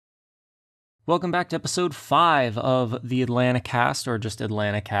Welcome back to episode 5 of the AtlantaCast, or just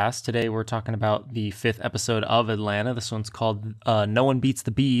AtlantaCast. Today we're talking about the 5th episode of Atlanta. This one's called No One Beats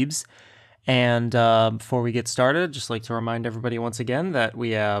the Biebs. And before we get started, I'd just like to remind everybody once again that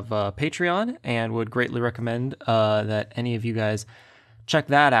we have Patreon, and would greatly recommend that any of you guys check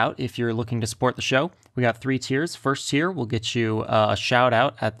that out if you're looking to support the show. We got 3 tiers. First tier will get you a shout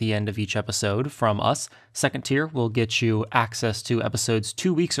out at the end of each episode from us. Second tier will get you access to episodes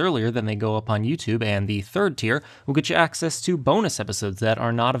 2 weeks earlier than they go up on YouTube. And the third tier will get you access to bonus episodes that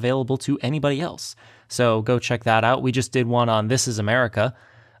are not available to anybody else. So go check that out. We just did one on This Is America,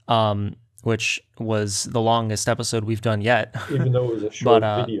 which was the longest episode we've done yet. Even though it was a short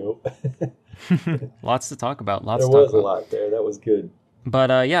video. Lots to talk about. There was a lot there. That was good.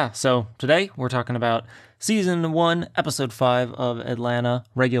 But yeah, so today we're talking about Season 1, Episode 5 of Atlanta,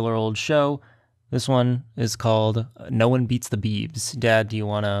 regular old show. This one is called No One Beats the Biebs. Dad, do you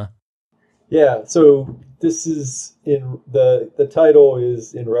want to... Yeah, so this is in... The title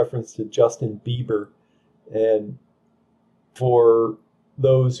is in reference to Justin Bieber. And for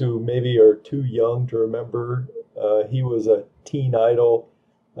those who maybe are too young to remember, he was a teen idol.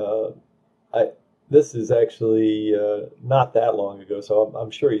 This is actually not that long ago, so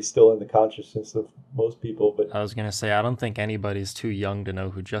I'm sure he's still in the consciousness of most people. But I was going to say, I don't think anybody's too young to know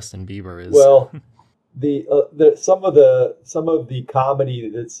who Justin Bieber is. Well, some of the comedy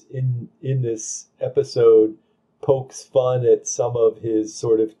that's in this episode pokes fun at some of his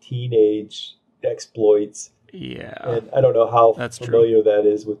sort of teenage exploits. Yeah, and I don't know how familiar true. that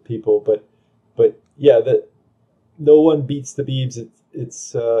is with people, but yeah, that No One Beats the Biebs.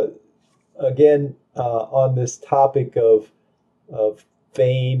 It's again on this topic of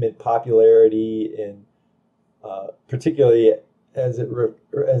fame and popularity, and particularly as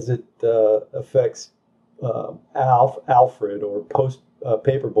it affects Alfred, or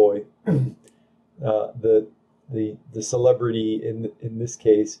Paperboy, the celebrity in this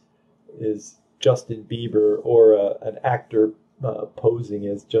case is Justin Bieber, or an actor posing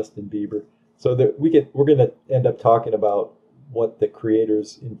as Justin Bieber. So that we're going to end up talking about what the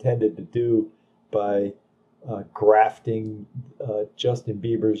creators intended to do by grafting Justin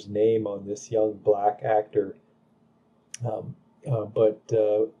Bieber's name on this young black actor. But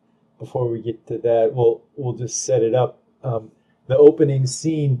before we get to that, we'll just set it up. The opening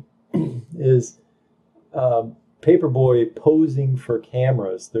scene is Paperboy posing for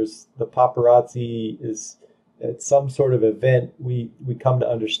cameras. There's the paparazzi is at some sort of event. We come to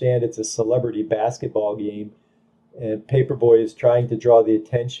understand it's a celebrity basketball game, and Paperboy is trying to draw the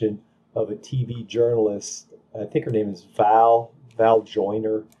attention of a TV journalist. I think her name is Val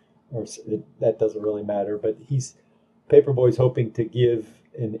Joyner, or that doesn't really matter. But Paperboy's hoping to give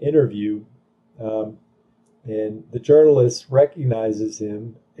an interview, and the journalist recognizes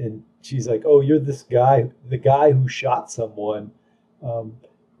him, and she's like, "Oh, you're this guy, the guy who shot someone,"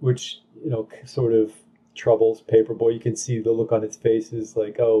 which sort of troubles Paperboy. You can see the look on his face is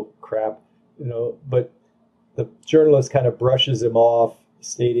like, "Oh crap," But the journalist kind of brushes him off,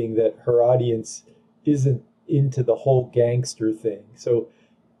 stating that her audience isn't into the whole gangster thing. So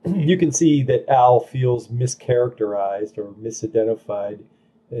you can see that Al feels mischaracterized or misidentified,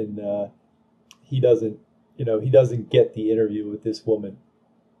 and he doesn't get the interview with this woman.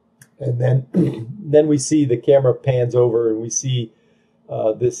 And then we see the camera pans over, and we see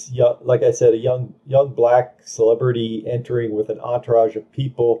this young, like I said, a young black celebrity entering with an entourage of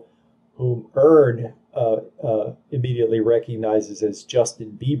people whom Ern immediately recognizes as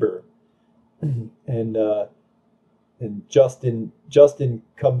Justin Bieber, and Justin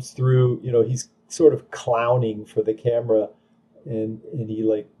comes through. He's sort of clowning for the camera, and he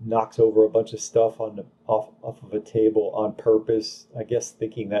like knocks over a bunch of stuff off of a table on purpose, I guess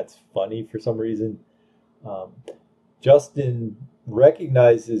thinking that's funny for some reason. Justin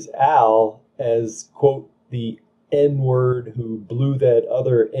recognizes Al as, quote, the N-word who blew that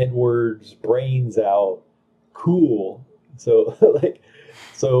other N-word's brains out. Cool. So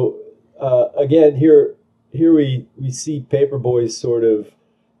again, here we see Paperboy sort of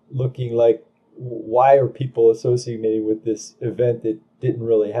looking like, why are people associating with this event that didn't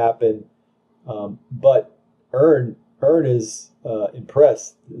really happen? But Ern is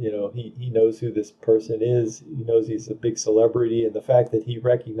impressed. He knows who this person is. He knows he's a big celebrity, and the fact that he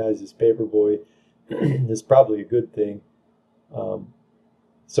recognizes Paperboy is probably a good thing.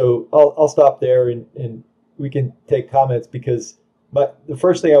 So I'll stop there, and we can take comments, because the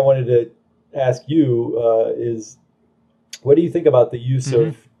first thing I wanted to ask you is, what do you think about the use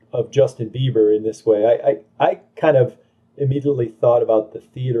of Justin Bieber in this way? I kind of immediately thought about the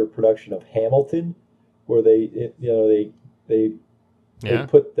theater production of Hamilton, where they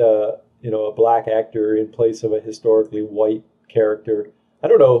put a black actor in place of a historically white character. I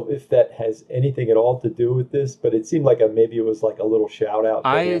don't know if that has anything at all to do with this, but it seemed like maybe it was like a little shout out to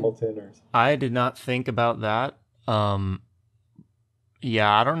I Hamilton or. I did not think about that.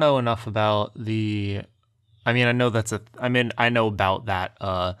 Yeah, I don't know enough about the. I mean, I know that's a. I mean, I know about that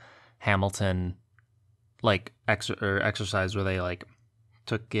Hamilton like exercise where they like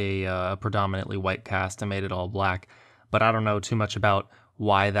took a predominantly white cast and made it all black, but I don't know too much about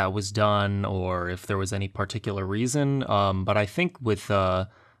why that was done or if there was any particular reason. But I think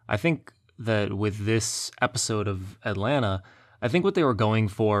that with this episode of Atlanta, I think what they were going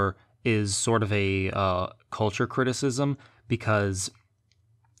for is sort of a culture criticism because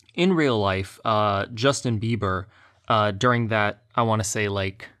in real life, Justin Bieber, during that, I want to say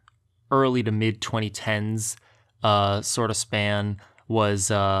like early to mid 2010s sort of span,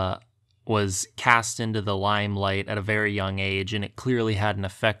 was cast into the limelight at a very young age, and it clearly had an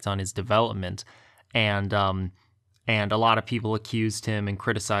effect on his development. And a lot of people accused him and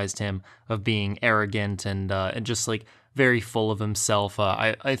criticized him of being arrogant and just like very full of himself.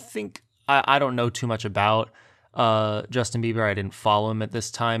 I think I don't know too much about Justin Bieber. I didn't follow him at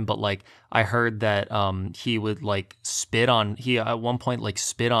this time, but like I heard that he would like he at one point like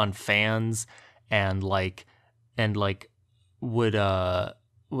spit on fans and would like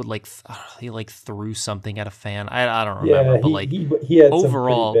he like threw something at a fan. I don't remember, but like he had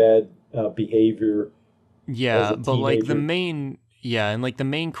overall some pretty bad behavior. Yeah, as a but like the teenager. main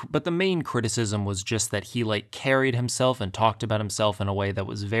but the main criticism was just that he like carried himself and talked about himself in a way that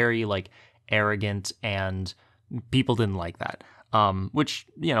was very like arrogant, and people didn't like that. Which,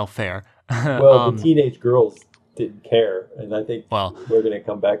 fair. Well, the teenage girls didn't care, and I think Well, we're going to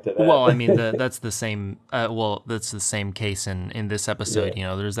come back to that. Well, I mean, that's the same. That's the same case in this episode.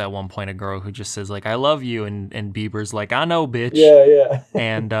 Yeah. There's that one point a girl who just says like "I love you," and Bieber's like "I know, bitch." Yeah.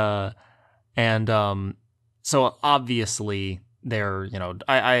 And so obviously they're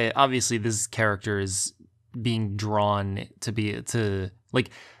I obviously this character is being drawn to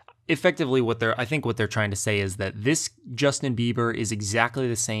like effectively what they're trying to say is that this Justin Bieber is exactly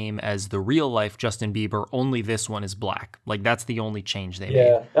the same as the real life Justin Bieber, only this one is black. Like that's the only change they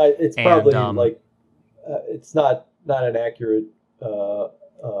made. It's probably it's not an accurate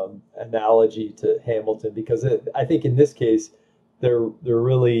analogy to Hamilton because I think in this case they're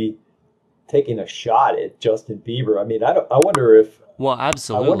really taking a shot at Justin Bieber. I mean, I wonder if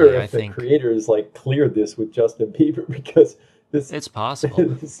absolutely. I wonder if think the creators like cleared this with Justin Bieber because it's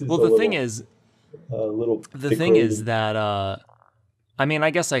possible. Well, the thing is that I mean, I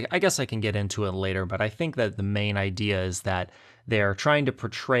guess I can get into it later, but I think that the main idea is that they're trying to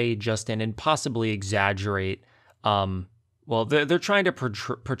portray Justin and possibly exaggerate. They're trying to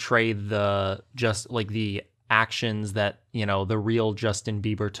portray the actions that the real Justin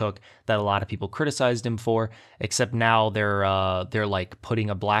Bieber took that a lot of people criticized him for, except now they're like putting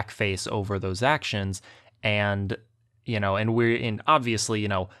a blackface over those actions, and obviously,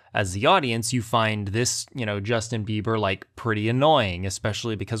 as the audience, you find this, Justin Bieber like pretty annoying,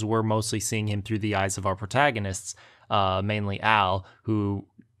 especially because we're mostly seeing him through the eyes of our protagonists, mainly Al, who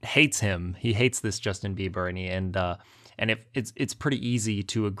hates him. He hates this Justin Bieber, and if it's pretty easy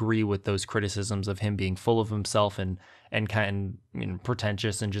to agree with those criticisms of him being full of himself and kind of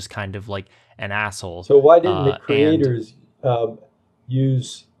pretentious and just kind of like an asshole. So why didn't the creators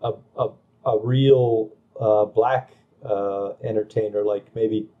use a real black entertainer, like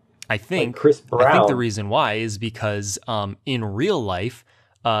maybe I think like Chris Brown? I think the reason why is because in real life,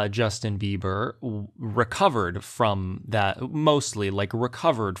 Justin Bieber recovered from that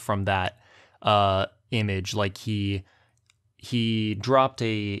image. Like he dropped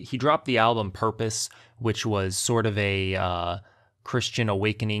the album Purpose, which was sort of a Christian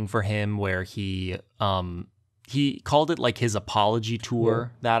awakening for him, where he called it like his apology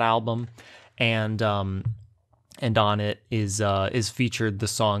tour, that album, and on it is featured the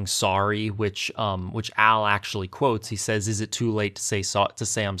song "Sorry," which Al actually quotes. He says, "Is it too late to say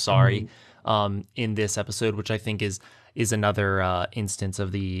I'm sorry?" In this episode, which I think is another instance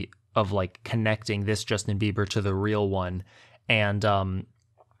of like connecting this Justin Bieber to the real one, and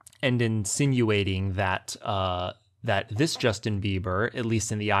insinuating that this Justin Bieber, at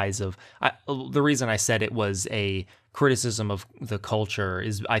least in the eyes of the reason I said it was a criticism of the culture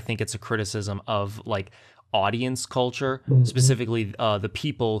is I think it's a criticism of like audience culture, specifically the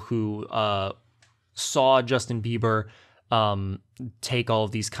people who saw Justin Bieber take all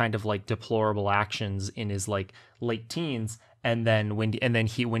of these kind of like deplorable actions in his like late teens, and then when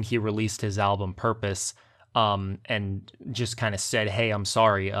he released his album Purpose, and just kind of said, "Hey, I'm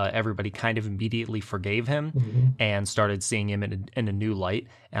sorry." Everybody kind of immediately forgave him Mm-hmm. and started seeing him in a new light.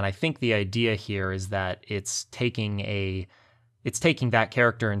 And I think the idea here is that it's taking that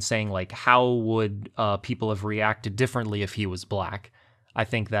character and saying, like, how would people have reacted differently if he was black? I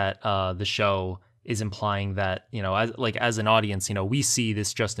think that the show is implying that, as an audience, we see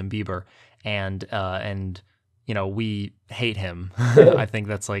this Justin Bieber and we hate him. I think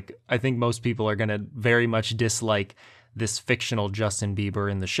I think most people are going to very much dislike this fictional Justin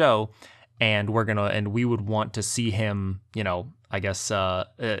Bieber in the show, and we would want to see him, I guess,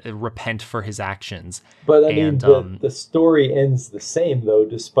 repent for his actions. But I mean, And the story ends the same though,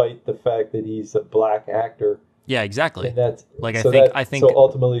 despite the fact that he's a black actor. yeah, exactly. And that's Like so I think so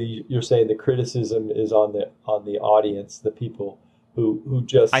ultimately you're saying the criticism is on the audience, the people who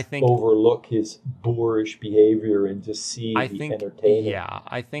just I think overlook his boorish behavior and just see I the think entertainment. yeah,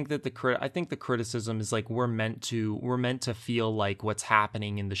 I think that the criticism is like we're meant to feel like what's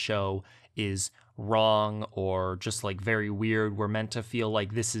happening in the show is wrong or just like very weird. We're meant to feel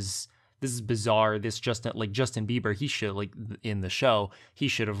like this is bizarre. This Justin Bieber, he should, like, in the show, he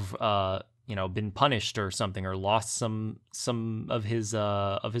should have been punished or something, or lost some of his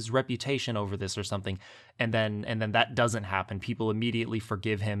reputation over this or something. And then that doesn't happen. People immediately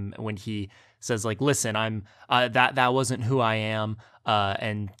forgive him when he says, like, listen, I'm that wasn't who I am,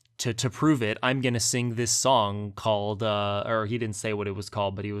 and to prove it, I'm gonna sing this song called or he didn't say what it was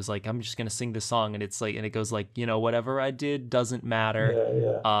called, but he was like, I'm just gonna sing this song, and it's like, and it goes like, whatever I did doesn't matter,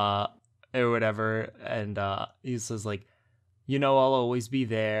 Yeah, yeah. or whatever. And he says, like, I'll always be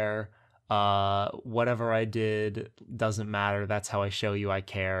there. Whatever I did doesn't matter. That's how I show you I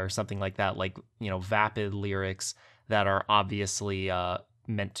care, or something like that. Like, vapid lyrics that are obviously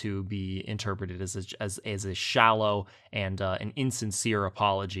meant to be interpreted as a shallow and an insincere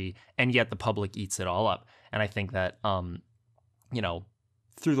apology, and yet the public eats it all up. And I think that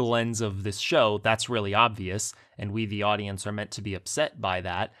through the lens of this show, that's really obvious, and we, the audience, are meant to be upset by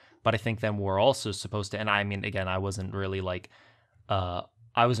that. But I think then we're also supposed to, and I mean, again, I wasn't really like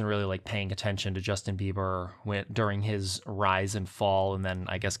paying attention to Justin Bieber during his rise and fall, and then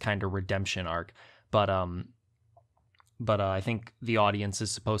I guess kind of redemption arc. But I think the audience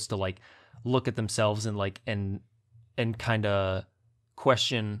is supposed to, like, look at themselves and like and kind of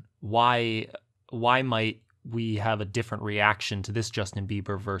question why might we have a different reaction to this Justin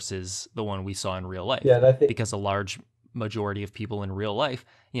Bieber versus the one we saw in real life. Yeah, and I think because a large majority of people in real life,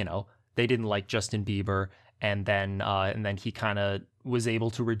 they didn't like Justin Bieber, and then he kind of was able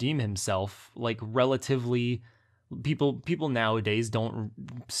to redeem himself, like, relatively. People nowadays don't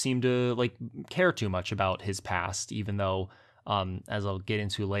seem to, like, care too much about his past, even though as I'll get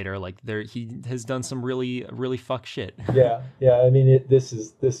into later, like, he has done some really really fuck shit. yeah, yeah. I mean,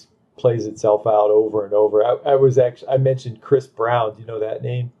 this plays itself out over and over. I mentioned Chris Brown. Do you know that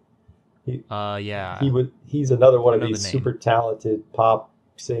name? Yeah. He's another one I of know these the name. super talented pop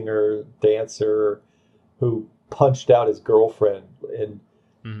singer, dancer who punched out his girlfriend, and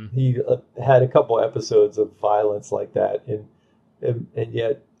Mm-hmm. he had a couple episodes of violence like that, and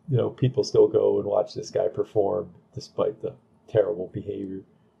yet people still go and watch this guy perform despite the terrible behavior.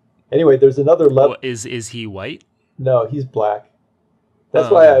 Anyway, there's another level. Is he white? No, he's black. That's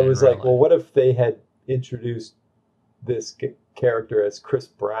Oh, why I okay, was right, like, well, what if they had introduced this character as Chris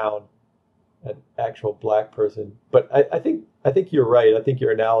Brown, an actual black person? But I think you're right. I think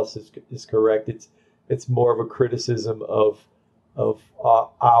your analysis is correct. It's more of a criticism of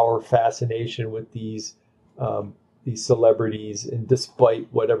our fascination with these celebrities, and despite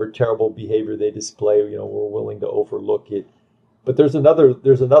whatever terrible behavior they display, we're willing to overlook it. But there's another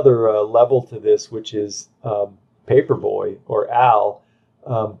level to this, which is Paperboy, or Al.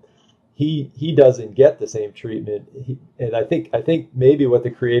 He doesn't get the same treatment, and I think maybe what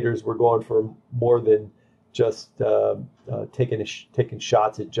the creators were going for more than just taking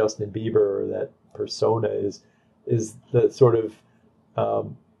shots at Justin Bieber, or that persona, is the sort of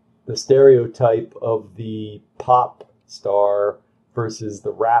the stereotype of the pop star versus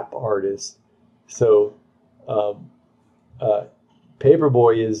the rap artist. So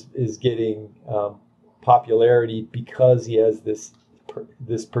Paperboy is getting popularity because he has this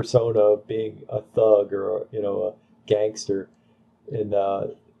persona of being a thug, or a gangster, and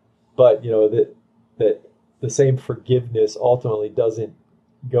but that the same forgiveness ultimately doesn't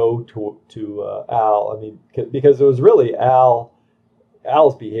go to Al. I mean, because it was really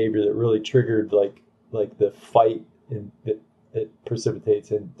Al's behavior that really triggered like the fight that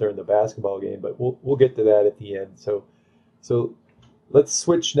precipitates during the basketball game. But we'll get to that at the end. So let's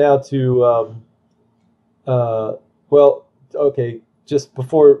switch now to well, okay. Just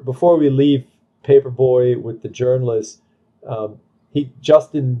before we leave Paperboy with the journalist.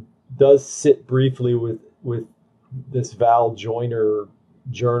 Justin does sit briefly with this Val Joyner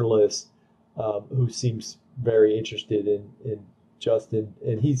journalist, who seems very interested in Justin,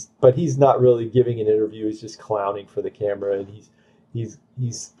 and he's not really giving an interview. He's just clowning for the camera, and he's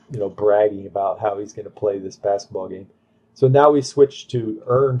bragging about how he's going to play this basketball game. So now we switch to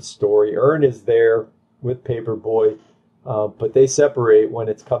Ern's story. Ern is there with Paperboy, but they separate when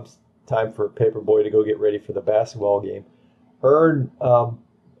it comes time for Paperboy to go get ready for the basketball game. Ern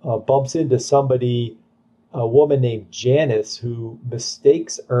bumps into a woman named Janice, who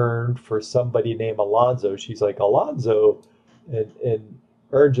mistakes Ern for somebody named Alonzo. She's like, Alonzo? And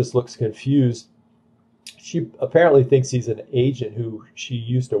Ern just looks confused. She apparently thinks he's an agent who she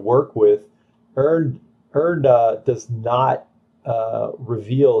used to work with. Ern does not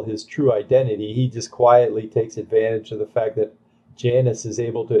reveal his true identity. He just quietly takes advantage of the fact that Janice is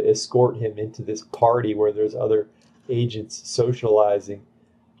able to escort him into this party where there's other agents socializing.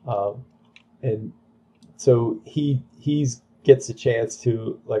 And so he gets a chance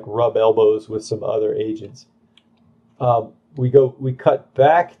to like rub elbows with some other agents. We cut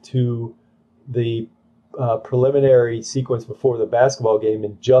back to the preliminary sequence before the basketball game,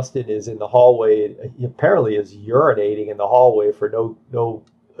 and Justin is in the hallway. He apparently is urinating in the hallway for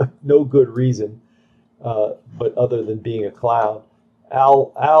no good reason, but other than being a clown.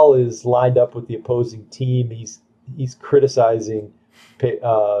 Al is lined up with the opposing team. He's criticizing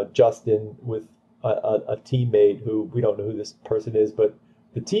Justin with a teammate who we don't know who this person is, but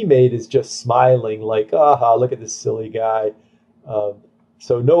the teammate is just smiling like, aha, look at this silly guy.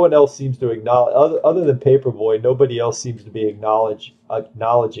 So no one else seems to acknowledge, other than Paperboy, nobody else seems to be acknowledging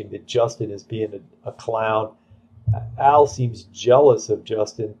that Justin is being a clown. Al seems jealous of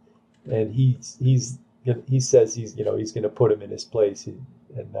Justin, and he says he's going to put him in his place,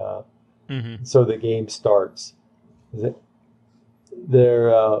 and so the game starts.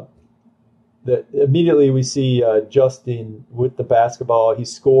 Immediately we see Justin with the basketball. He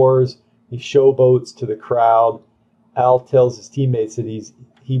scores. He showboats to the crowd. Al tells his teammates that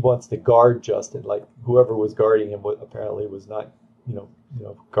he wants to guard Justin. Like whoever was guarding him apparently was not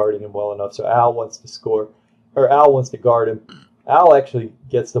guarding him well enough. So Al wants to score, or Al wants to guard him. Al actually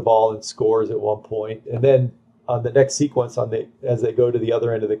gets the ball and scores at one point, and then on the next sequence, as they go to the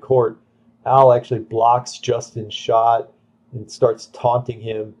other end of the court, Al actually blocks Justin's shot and starts taunting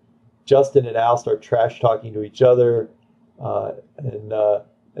him. Justin and Al start trash talking to each other, and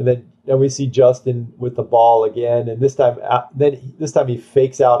then we see Justin with the ball again, and this time he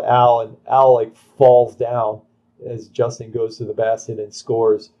fakes out Al, and Al like falls down as Justin goes to the basket and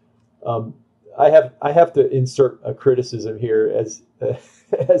scores. I have to insert a criticism here as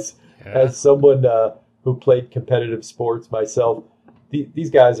someone who played competitive sports myself. These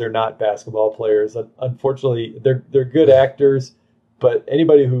guys are not basketball players. Unfortunately, they're good actors. But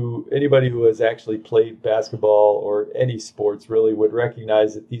anybody who has actually played basketball or any sports really would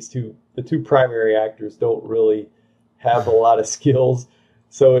recognize that the two primary actors don't really have a lot of skills.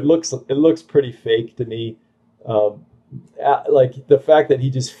 So it looks pretty fake to me. Like the fact that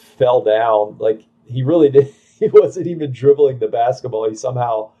he just fell down, like he really did. He wasn't even dribbling the basketball. He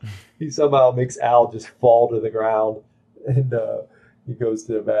somehow makes Al just fall to the ground, and he goes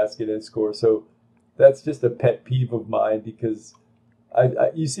to the basket and scores. So that's just a pet peeve of mine, because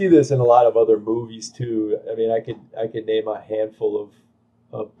you see this in a lot of other movies too. I mean, I could name a handful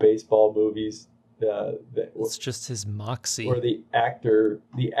of baseball movies. It's just his moxie. Or the actor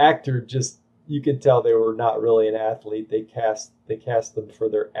just, you can tell they were not really an athlete. They cast them for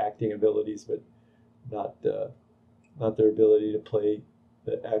their acting abilities, but not their ability to play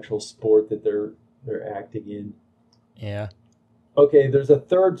the actual sport that they're acting in. Yeah. Okay, there's a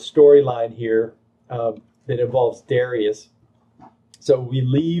third storyline here that involves Darius. So we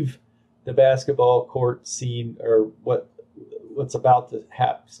leave the basketball court scene, or what's about to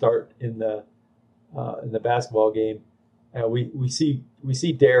start in the basketball game, and we see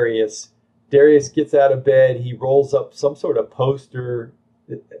Darius. Darius gets out of bed. He rolls up some sort of poster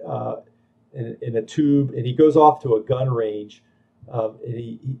in a tube, and he goes off to a gun range.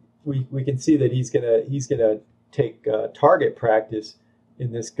 And we can see that he's gonna take target practice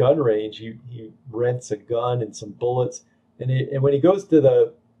in this gun range. He rents a gun and some bullets. And when he goes to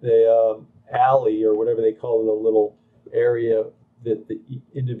the alley, or whatever they call the little area that the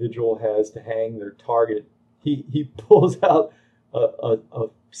individual has to hang their target, he pulls out a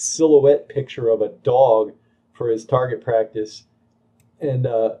silhouette picture of a dog for his target practice, and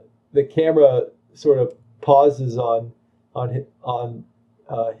the camera sort of pauses on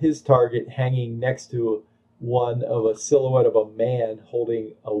his target hanging next to one of a silhouette of a man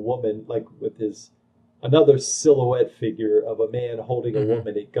holding a woman, like with his another silhouette figure of a man holding a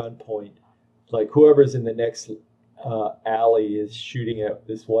woman at gunpoint. Like whoever's in the next alley is shooting at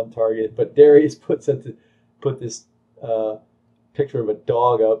this one target, but Darius put this picture of a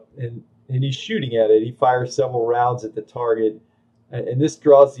dog up, and he's shooting at it. He fires several rounds at the target, and this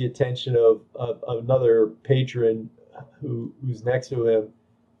draws the attention of another patron who's next to him,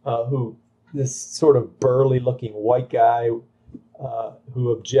 who this sort of burly looking white guy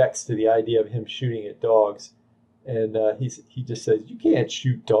who objects to the idea of him shooting at dogs. And he just says, "You can't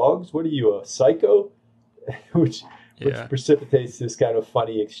shoot dogs. What are you, a psycho?" which precipitates this kind of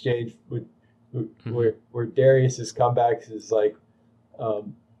funny exchange where Darius's comeback is like,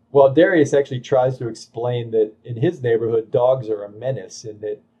 well, Darius actually tries to explain that in his neighborhood, dogs are a menace, and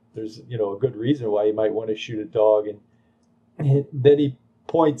that there's a good reason why you might want to shoot a dog. And then he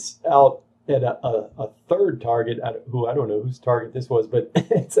points out at a third target, who I don't know whose target this was, but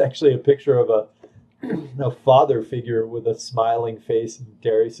it's actually a picture of a father figure with a smiling face. And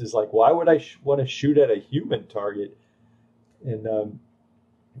Darius is like, "Why would I want to shoot at a human target?" And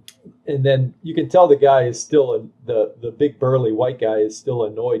then you can tell the guy is still the big burly white guy is still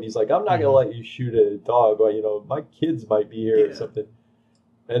annoyed. He's like, "I'm not going to let you shoot at a dog. Well, my kids might be here or something."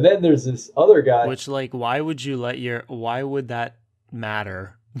 And then there's this other guy. Which, like, why would that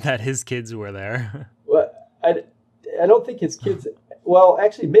matter that his kids were there? Well, I don't think his kids. Well,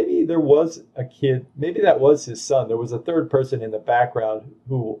 actually, maybe there was a kid. Maybe that was his son. There was a third person in the background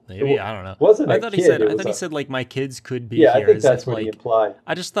who I don't know. Wasn't I a thought kid. He said like my kids could be here. Yeah, I think that's what he implied.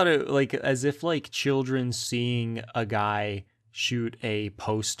 I just thought it like as if like children seeing a guy shoot a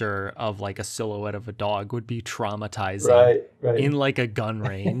poster of like a silhouette of a dog would be traumatizing. Right. In like a gun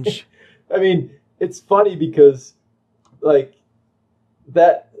range. I mean, it's funny because like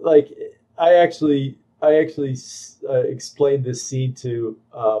that. Like I actually explained this scene to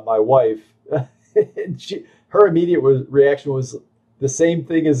my wife, and her immediate reaction was the same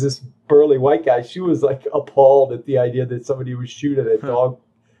thing as this burly white guy. She was like appalled at the idea that somebody would shoot at a dog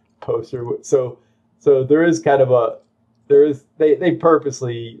poster. So there is kind of they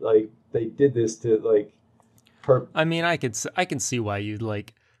purposely like they did this to like. I mean, I can see why you'd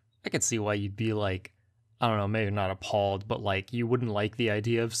like. I could see why you'd be like, I don't know, maybe not appalled, but like you wouldn't like the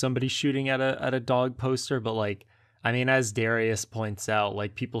idea of somebody shooting at a dog poster. But like, I mean, as Darius points out,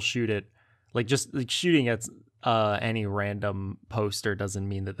 like people shoot at, like just like shooting at any random poster doesn't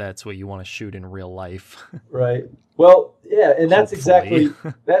mean that that's what you want to shoot in real life. Right. Well, yeah, and that's exactly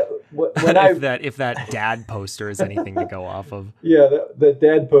that. When if that dad poster is anything to go off of. Yeah, the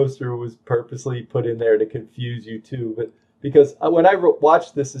dad poster was purposely put in there to confuse you too, but. Because when I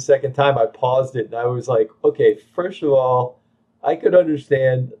watched this the second time, I paused it and I was like, okay, first of all, I could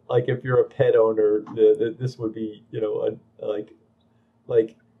understand like if you're a pet owner, this would be,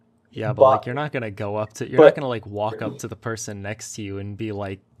 like. Yeah, but like you're not gonna not gonna like walk up to the person next to you and be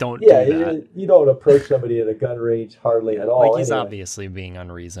like, don't do that. You don't approach somebody at a gun range hardly at all. Like he's obviously being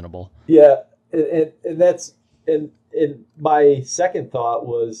unreasonable. Yeah, and that's and my second thought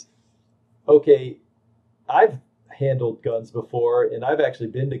was, okay, I've handled guns before, and I've actually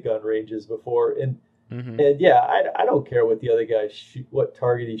been to gun ranges before, and yeah, I don't care what the other guy what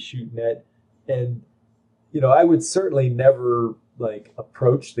target he's shooting at, and I would certainly never like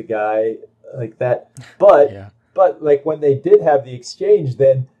approach the guy like that, but like when they did have the exchange,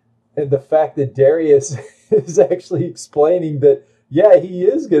 then and the fact that Darius is actually explaining that he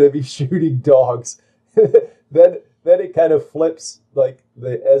is going to be shooting dogs, then it kind of flips. Like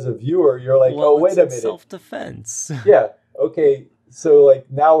as a viewer, you're like, well, wait a minute, self-defense. Yeah. Okay. So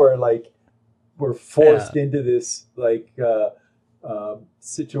like now we're forced into this like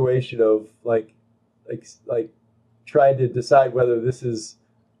situation of like trying to decide whether this is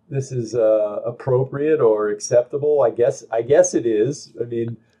appropriate or acceptable. I guess it is. I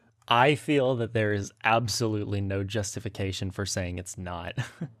mean, I feel that there is absolutely no justification for saying it's not.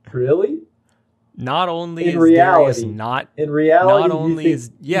 Really? Not only is Darius not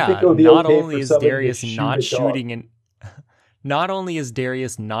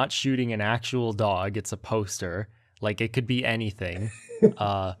shooting an actual dog, it's a poster, like it could be anything.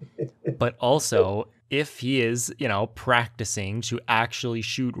 But also if he is, practicing to actually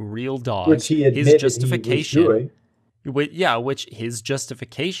shoot real dogs, which he admitted his justification which his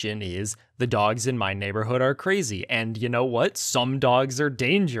justification is the dogs in my neighborhood are crazy, and you know what? Some dogs are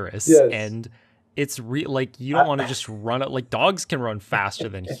dangerous. Yes. And it's like you don't want to just run it. Like dogs can run faster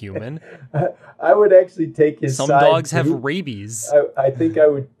than human. I would actually take his side. Some dogs have rabies. I think I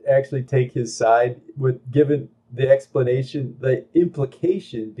would actually take his side with given the explanation, the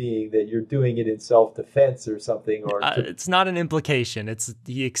implication being that you're doing it in self-defense or something, or it's not an implication.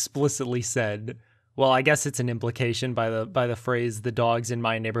 He explicitly said. Well, I guess it's an implication by the phrase "the dogs in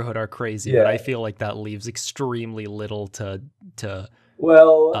my neighborhood are crazy," but I feel like that leaves extremely little to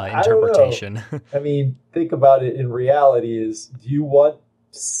well, interpretation. I don't know. I mean, think about it. In reality, do you want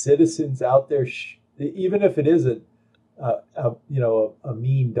citizens out there, even if it is a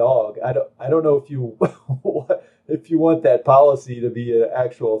mean dog? I don't know if you if you want that policy to be an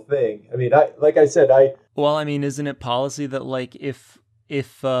actual thing. I mean, like I said, Well, I mean, isn't it policy that like if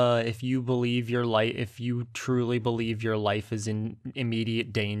you believe if you truly believe your life is in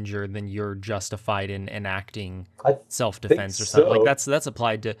immediate danger, then you're justified in enacting self-defense or something. Like that's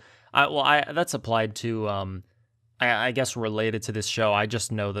applied to. That's applied to. I guess related to this show. I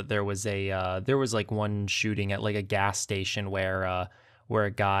just know that there was like one shooting at like a gas station where a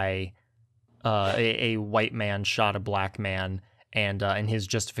guy, a white man shot a black man, and his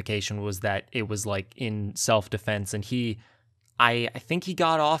justification was that it was like in self-defense, and I think he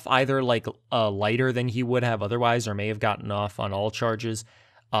got off either like lighter than he would have otherwise, or may have gotten off on all charges,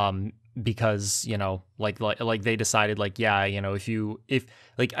 because like they decided like, yeah, if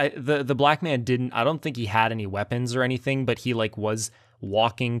the black man didn't, I don't think he had any weapons or anything, but he like was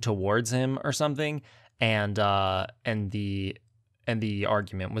walking towards him or something, and the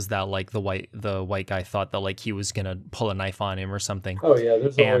argument was that like the white guy thought that like he was gonna pull a knife on him or something. Oh yeah,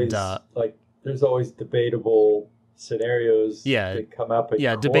 there's always debatable scenarios that come up in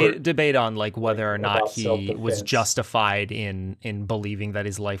court, debate on like whether or not he was justified in believing that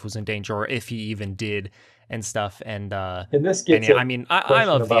his life was in danger, or if he even did and stuff. And this gets I mean, I'm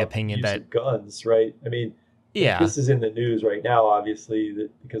of the opinion that guns, right? I mean, this is in the news right now, obviously,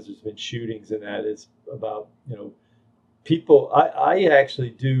 because there's been shootings, and that is about people. I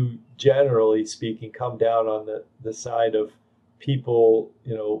actually do, generally speaking, come down on the side of people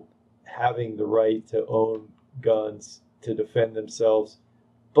having the right to own guns to defend themselves,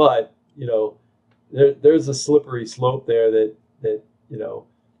 but there's a slippery slope there that you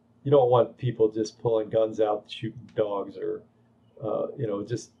don't want people just pulling guns out shooting dogs, or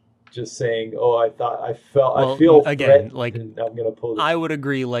just saying, oh, I feel again, like I'm gonna pull this. I would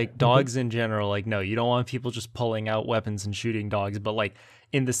agree, like dogs in general, like no, you don't want people just pulling out weapons and shooting dogs, but like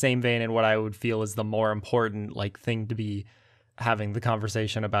in the same vein, and what I would feel is the more important like thing to be having the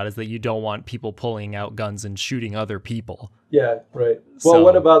conversation about is that you don't want people pulling out guns and shooting other people. Yeah, right. Well,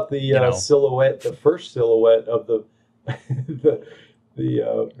 what about the silhouette, the first silhouette of the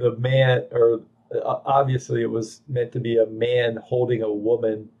the man, or obviously it was meant to be a man holding a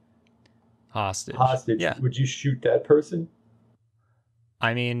woman hostage. Yeah. Would you shoot that person?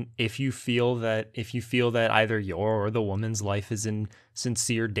 I mean, if you feel that either your or the woman's life is in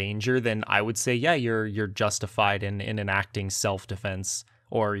sincere danger, then I would say, yeah, you're justified in enacting self-defense,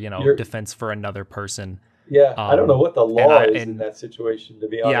 or defense for another person. Yeah, I don't know what the law is in that situation, to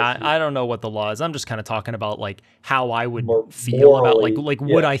be honest. Yeah, I don't know what the law is. I'm just kind of talking about like how I would feel morally, about like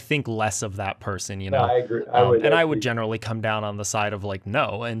would I think less of that person, No, I agree. I would generally come down on the side of like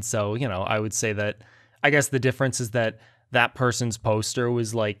no, and so I would say that I guess the difference is that person's poster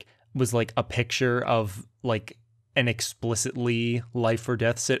was like a picture of like an explicitly life or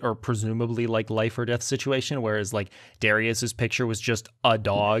death or presumably like life or death situation, whereas like Darius's picture was just a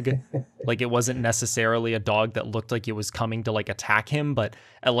dog. Like it wasn't necessarily a dog that looked like it was coming to like attack him, but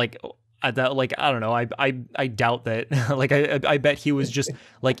I don't know. I doubt that. Like I bet he was just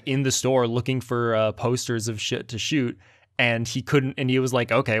like in the store looking for posters of shit to shoot. And he couldn't, and he was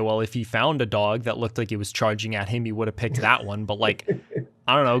like, okay, well, if he found a dog that looked like it was charging at him, he would have picked that one. But like,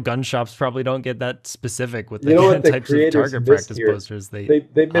 I don't know, gun shops probably don't get that specific with the types of target practice posters. They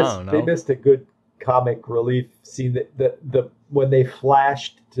missed a good comic relief scene that when they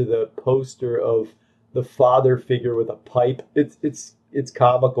flashed to the poster of the father figure with a pipe. It's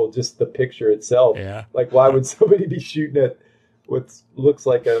comical, just the picture itself. Yeah. Like, why would somebody be shooting at what looks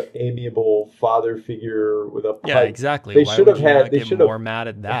like an amiable father figure with a pipe? Yeah, exactly. They should have had. They should have more mad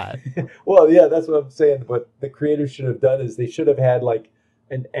at that. Well, yeah, that's what I'm saying. What the creators should have done is they should have had like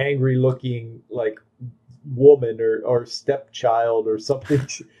an angry-looking like woman or stepchild or something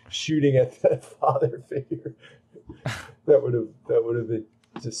shooting at that father figure. That would have been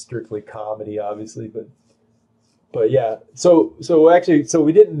just strictly comedy, obviously, but yeah. So actually,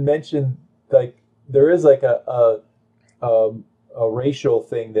 we didn't mention like there is like a racial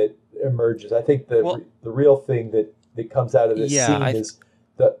thing that emerges. I think the real thing that comes out of this scene is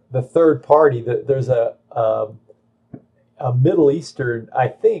the third party. That there's a Middle Eastern. I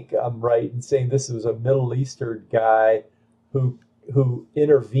think I'm right in saying this was a Middle Eastern guy who who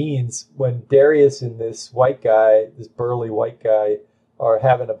intervenes when Darius and this white guy, this burly white guy, are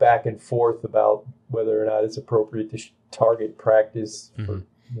having a back and forth about whether or not it's appropriate to target practice for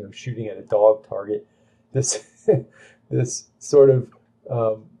shooting at a dog target. This this sort of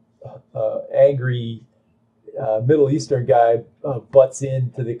angry Middle Eastern guy butts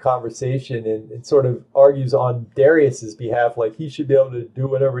into the conversation and sort of argues on Darius's behalf, like he should be able to do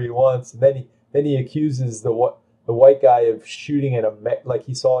whatever he wants. And then he accuses the white guy of shooting at like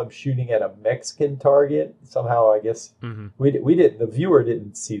he saw him shooting at a Mexican target. Somehow, I guess we didn't. The viewer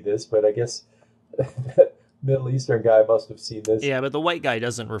didn't see this, but I guess that Middle Eastern guy must have seen this. Yeah, but the white guy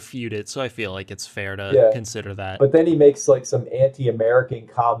doesn't refute it, so I feel like it's fair to consider that. But then he makes like some anti-American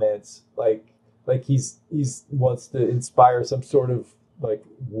comments, like he's wants to inspire some sort of like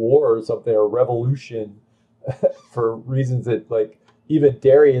war or something, or revolution, for reasons that like even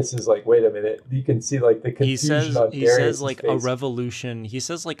Darius is like, wait a minute. You can see like the confusion on Darius' face. He says like a revolution. He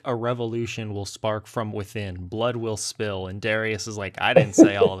says like a revolution will spark from within. Blood will spill. And Darius is like, I didn't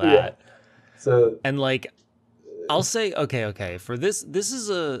say all that. So and like, I'll say okay. For this is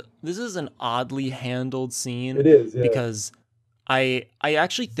an oddly handled scene. It is because I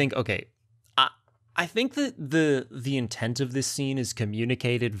actually think I think that the intent of this scene is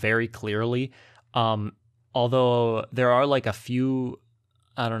communicated very clearly. Although there are like a few,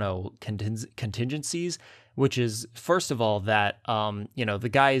 I don't know, contingencies, which is first of all that the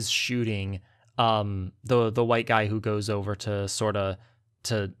guy is shooting the white guy who goes over to sort of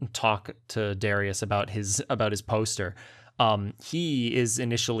to talk to Darius about his poster. He is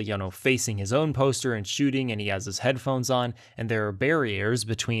initially, facing his own poster and shooting, and he has his headphones on, and there are barriers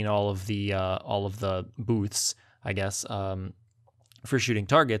between all of the booths, I guess, for shooting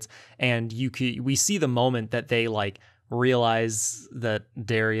targets. And we see the moment that they like realize that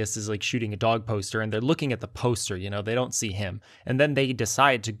Darius is like shooting a dog poster, and they're looking at the poster, they don't see him. And then they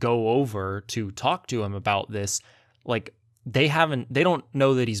decide to go over to talk to him about this, like, they don't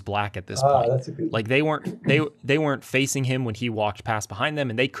know that he's black at this point. That's a good... Like they weren't facing him when he walked past behind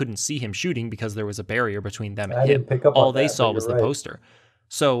them, and they couldn't see him shooting because there was a barrier between them and him. All they saw was the poster.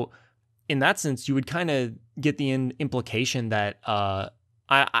 So in that sense, you would kind of get the implication that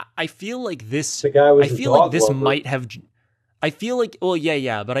I feel like this. The guy was I feel like this lover. might have. I feel like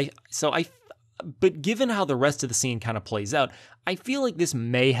but given how the rest of the scene kind of plays out, I feel like this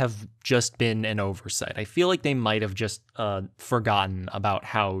may have just been an oversight. I feel like they might have just forgotten about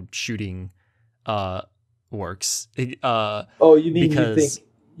how shooting works. You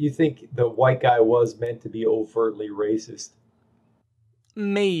think the white guy was meant to be overtly racist?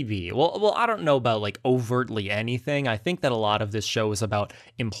 Maybe. Well, I don't know about like overtly anything. I think that a lot of this show is about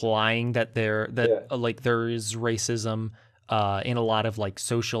implying that there is racism in a lot of like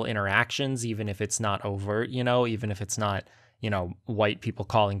social interactions, even if it's not overt, even if it's not, white people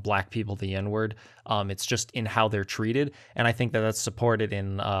calling black people the N-word. It's just in how they're treated. And I think that that's supported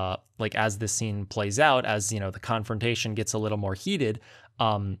in like as this scene plays out, as, the confrontation gets a little more heated,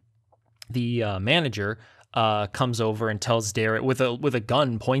 the manager comes over and tells Darius with a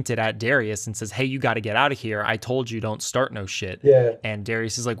gun pointed at Darius and says, "Hey, you got to get out of here. I told you don't start no shit." Yeah. And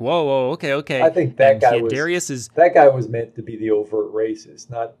Darius is like, "Whoa, okay." I think that guy was meant to be the overt racist,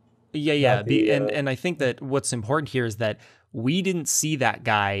 not. Yeah. And I think that what's important here is that we didn't see that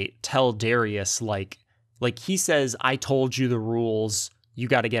guy tell Darius like he says, "I told you the rules. You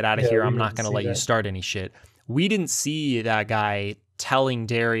got to get out of here. I'm not going to let you start any shit." We didn't see that guy telling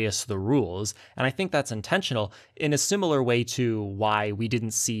Darius the rules, and I think that's intentional in a similar way to why we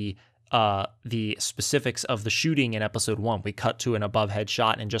didn't see the specifics of the shooting in episode 1. We cut to an above head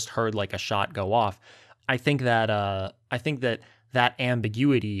shot and just heard like a shot go off. I think that that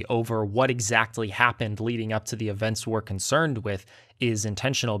ambiguity over what exactly happened leading up to the events we're concerned with is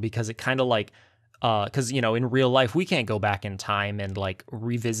intentional, because it kind of like because, in real life, we can't go back in time and like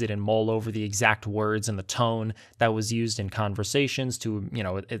revisit and mull over the exact words and the tone that was used in conversations to,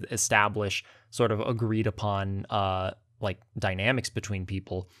 establish sort of agreed upon like dynamics between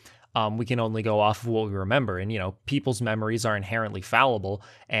people. We can only go off of what we remember. And, people's memories are inherently fallible,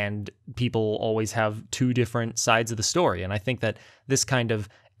 and people always have two different sides of the story. And I think that this kind of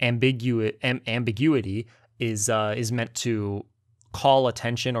ambiguity is meant to call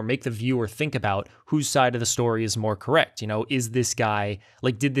attention or make the viewer think about whose side of the story is more correct. Is this guy,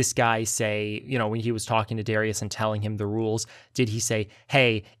 like, did this guy say, when he was talking to Darius and telling him the rules, did he say,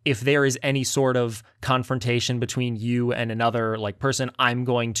 "Hey, if there is any sort of confrontation between you and another like person, I'm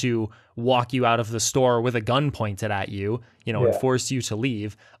going to walk you out of the store with a gun pointed at you, and force you to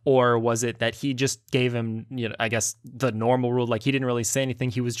leave"? Or was it that he just gave him, I guess the normal rule, like he didn't really say anything.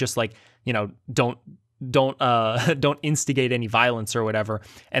 He was just like, don't instigate any violence or whatever.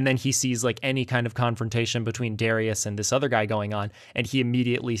 And then he sees like any kind of confrontation between Darius and this other guy going on, and he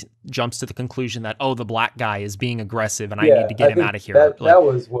immediately jumps to the conclusion that, oh, the black guy is being aggressive and I need to get him out of here. That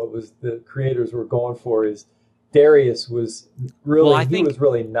was what was the creators were going for, is Darius was really, he was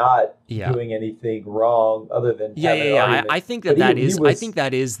really not doing anything wrong other than having an argument. I think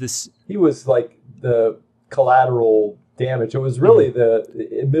that is this. He was like the collateral damage. It was really the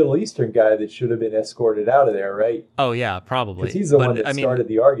Middle Eastern guy that should have been escorted out of there, right? Oh yeah, probably. Because he's the one that started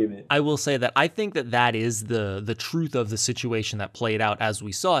the argument. I will say that I think that is the truth of the situation that played out as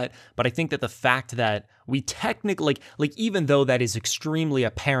we saw it. But I think that the fact that we technically, like even though that is extremely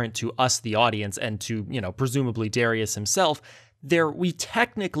apparent to us, the audience, and to, you know, presumably Darius himself, we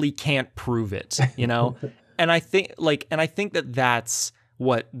technically can't prove it, you know. And I think that that's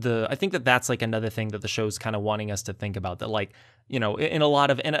that's like another thing that the show's kind of wanting us to think about, that, like, you know, in a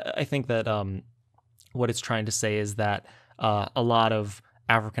lot of, and I think that what it's trying to say is that a lot of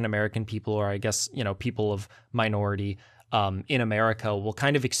African American people, or I guess, you know, people of minority in America, will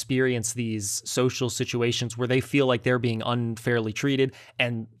kind of experience these social situations where they feel like they're being unfairly treated,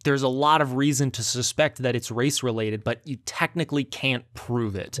 and there's a lot of reason to suspect that it's race related, but you technically can't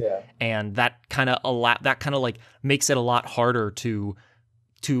prove it. Yeah. And that kind of like makes it a lot harder to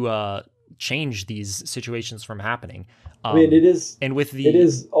change these situations from happening. I mean, it is, and with it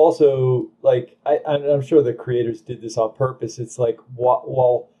is also like, I'm sure the creators did this on purpose. It's like,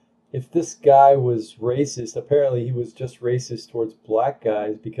 well, if this guy was racist, apparently he was just racist towards black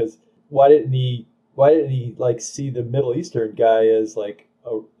guys, because why didn't he like see the Middle Eastern guy as like,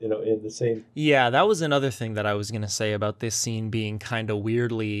 you know, in the same. Yeah, that was another thing that I was going to say about this scene being kind of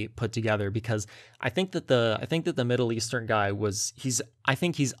weirdly put together, because I think that the Middle Eastern guy he's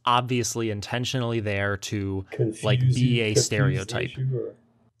obviously intentionally there to like be a stereotype.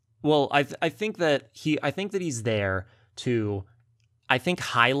 Well, I think that he's there to, I think,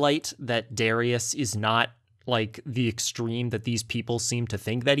 highlight that Darius is not like the extreme that these people seem to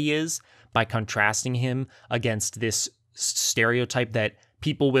think that he is, by contrasting him against this stereotype that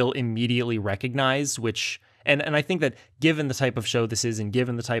people will immediately recognize, which, and I think that given the type of show this is, and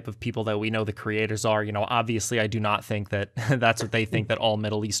given the type of people that we know the creators are, you know, obviously I do not think that that's what they think that all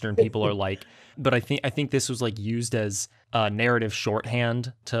Middle Eastern people are like, but I think this was like used as a narrative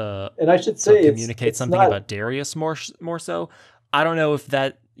shorthand to, and I should say, communicate it's something about Darius more so. I don't know if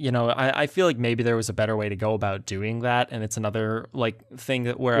that, you know, I feel like maybe there was a better way to go about doing that, and it's another like thing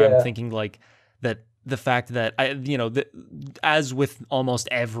that where I'm thinking like that the fact that as with almost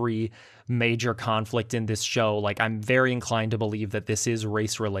every major conflict in this show, like I'm very inclined to believe that this is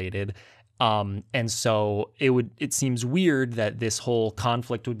race related. And so it seems weird that this whole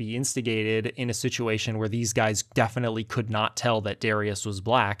conflict would be instigated in a situation where these guys definitely could not tell that Darius was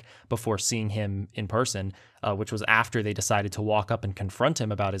black before seeing him in person, which was after they decided to walk up and confront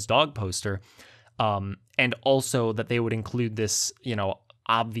him about his dog poster. And also that they would include this, you know,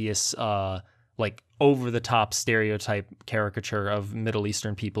 obvious, like over the top stereotype caricature of Middle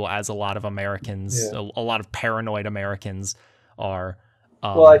Eastern people, as a lot of Americans, a lot of paranoid Americans are.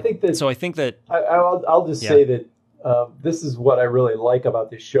 Well, I think that. So I think that I'll just say that this is what I really like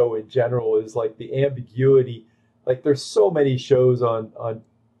about this show in general, is like the ambiguity. Like there's so many shows on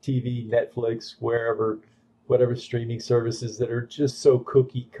TV, Netflix, whatever streaming services, that are just so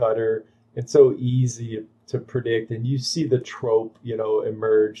cookie cutter and so easy to predict, and you see the trope, you know,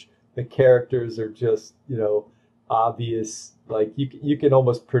 emerge. The characters are just, you know, obvious. Like you can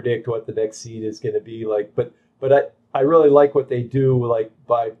almost predict what the next scene is going to be like. But I really like what they do, like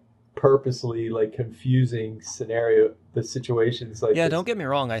by purposely like confusing the situations. Like, yeah, don't get me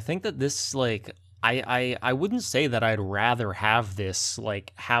wrong. I think that this, like, I wouldn't say that I'd rather have this,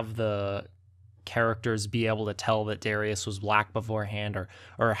 like, have the characters be able to tell that Darius was black beforehand,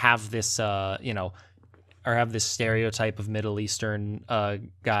 or have this, you know, or have this stereotype of Middle Eastern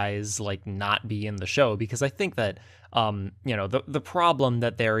guys like not be in the show, because I think that you know, the problem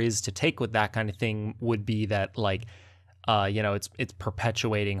that there is to take with that kind of thing would be that, like, you know, it's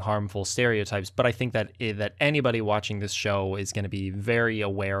perpetuating harmful stereotypes. But I think that that anybody watching this show is going to be very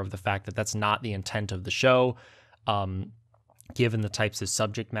aware of the fact that that's not the intent of the show, given the types of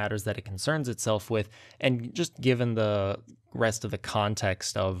subject matters that it concerns itself with, and just given the rest of the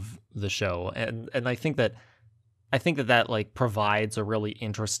context of the show. And I think that like provides a really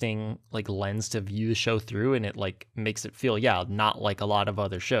interesting like lens to view the show through, and it like makes it feel, not like a lot of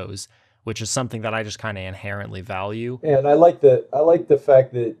other shows, which is something that I just kind of inherently value. And I like the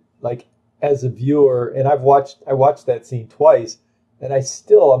fact that, like, as a viewer, and I watched that scene twice, and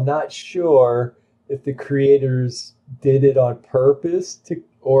I'm not sure if the creators did it on purpose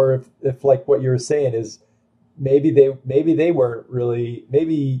or if like what you're saying is maybe they weren't really,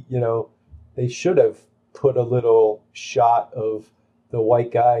 maybe, you know, they should have put a little shot of the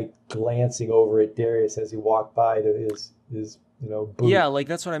white guy glancing over at Darius as he walked by to his you know, booth. Yeah, like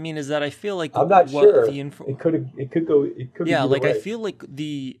that's what I mean is that I feel like I'm not what sure. the info It could be Yeah, either like I way. feel like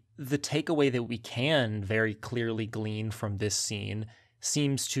the takeaway that we can very clearly glean from this scene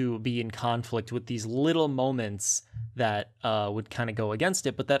seems to be in conflict with these little moments that would kind of go against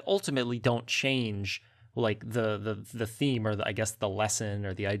it, but that ultimately don't change like the theme or I guess the lesson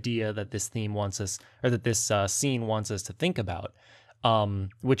or the idea that this theme wants us or that this scene wants us to think about,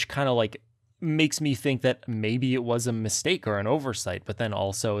 which kind of like makes me think that maybe it was a mistake or an oversight, but then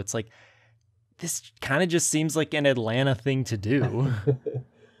also it's like this kind of just seems like an Atlanta thing to do.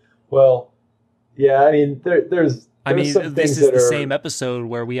 Well, yeah, I mean I there's some mean, this things is that the are same episode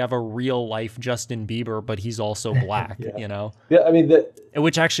where we have a real life Justin Bieber, but he's also black, yeah. you know? Yeah, I mean that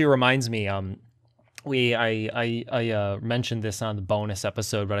Which actually reminds me, I mentioned this on the bonus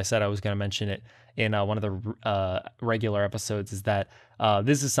episode, but I said I was going to mention it in one of the regular episodes. Is that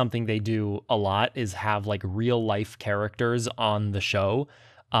this is something they do a lot? Is have like real life characters on the show.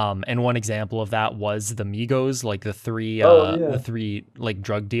 And one example of that was the Migos, like oh yeah. the three like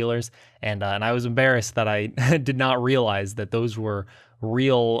drug dealers, and I was embarrassed that I did not realize that those were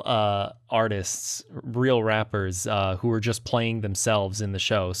real artists, real rappers who were just playing themselves in the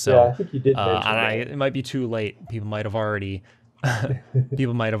show. Yeah, So, I think you did mention that. it might be too late. People might have already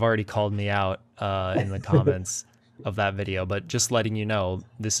people might have already called me out in the comments of that video. But just letting you know,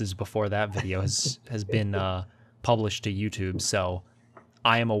 this is before that video has been published to YouTube. So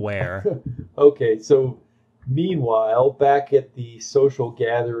I am aware. Okay, so meanwhile, back at the social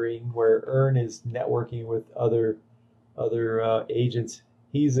gathering where Ern is networking with other agents,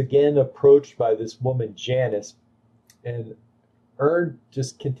 he's again approached by this woman Janice, and Ern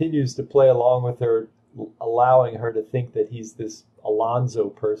just continues to play along with her, allowing her to think that he's this Alonzo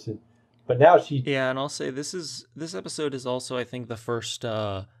person. But now she, Yeah, and I'll say this episode is also I think the first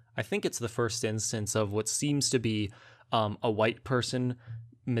I think it's the first instance of what seems to be a white person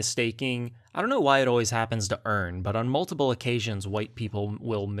mistaking. I don't know why it always happens to Ern, but on multiple occasions white people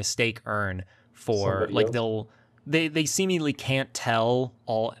will mistake Ern for somebody like else. they seemingly can't tell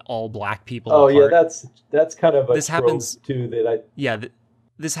all black people Oh yeah, apart. that's kind of a This trope happens too that I. yeah,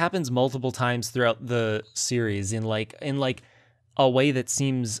 this happens multiple times throughout the series in like a way that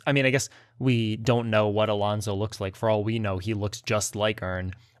seems, I mean, I guess we don't know what Alonzo looks like. For all we know, he looks just like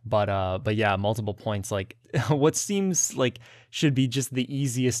Ern. But yeah, multiple points like what seems like should be just the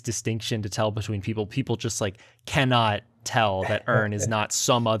easiest distinction to tell between people just like cannot tell that Ern is not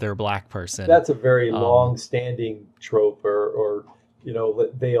some other black person. That's a very Um long-standing trope, or you know,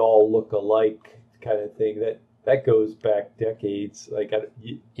 they all look alike kind of thing. That goes back decades. Like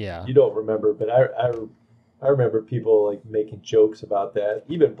yeah. you don't remember, but I remember people like making jokes about that.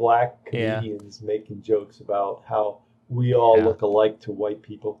 Even black Yeah. comedians making jokes about how we all Yeah. look alike to white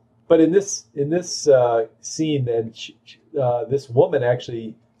people. But in this scene, then this woman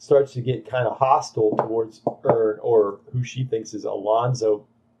actually starts to get kind of hostile towards Ern, or who she thinks is Alonzo.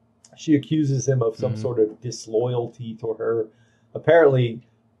 She accuses him of some Mhm. sort of disloyalty to her. Apparently,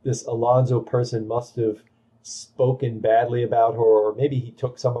 this Alonzo person must have spoken badly about her, or maybe he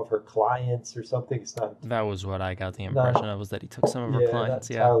took some of her clients or something. It's That was what I got the not impression of, was that he took some of her yeah, not clients.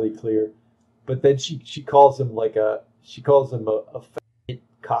 Yeah. entirely clear. But then she calls him a fat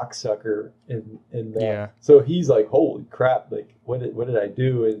cocksucker, and Yeah. so he's like, holy crap, like what did I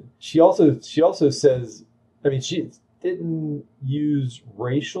do? And she also says, I mean, she didn't use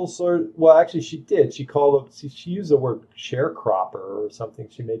racial slur. Well, actually, she did. She called him. She used the word sharecropper or something.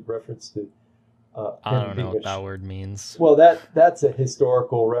 She made reference to I him don't know being what that word means. well, that's a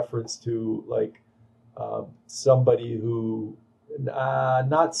historical reference to like somebody who,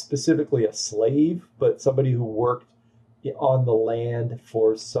 not specifically a slave, but somebody who worked on the land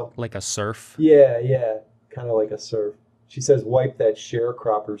for some. Like a serf. Yeah, yeah, kind of like a serf. She says, "Wipe that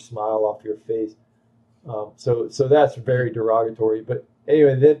sharecropper smile off your face." So that's very derogatory. But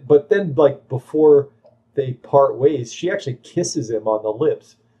anyway, then like before they part ways, she actually kisses him on the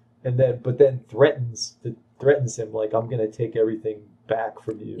lips, and then threatens him like, "I'm gonna take everything back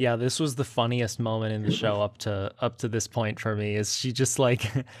from you." Yeah, this was the funniest moment in the show up to this point for me. Is she just like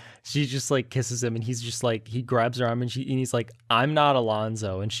she just like kisses him and he's just like he grabs her arm and he's like, "I'm not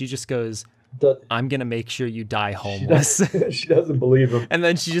Alonzo," and she just goes, Do- "I'm gonna make sure you die she, homeless." she doesn't believe him. And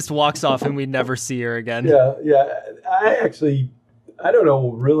then she just walks off and we never see her again. Yeah, yeah. I don't know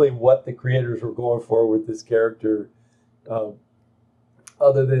really what the creators were going for with this character, um,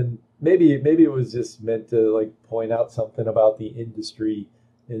 other than maybe it was just meant to like point out something about the industry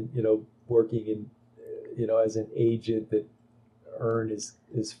and working in as an agent that Earn is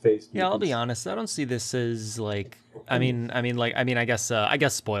faced with. Yeah, I'll be honest. I don't see this as like. I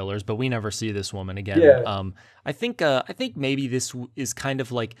guess spoilers, but we never see this woman again. Yeah. I think maybe this is kind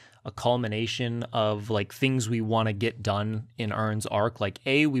of like a culmination of like things we want to get done in Earn's arc. Like,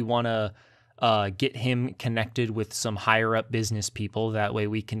 we want to get him connected with some higher up business people. That way,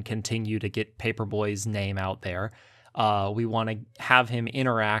 we can continue to get Paperboy's name out there. We want to have him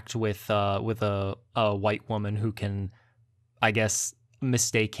interact with a white woman who can, I guess,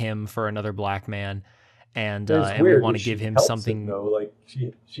 mistake him for another black man, and we want to give him something. Though, like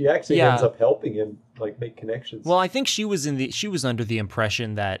she actually ends up helping him like make connections. Well, I think she was under the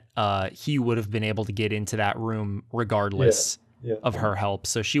impression that he would have been able to get into that room regardless of her help.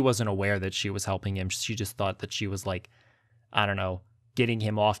 So she wasn't aware that she was helping him. She just thought that she was like, I don't know, getting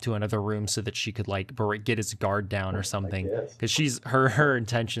him off to another room so that she could like get his guard down or something. Because her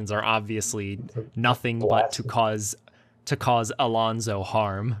intentions are obviously nothing but to cause Alonzo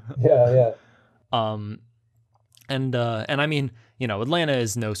harm. Yeah. And I mean, Atlanta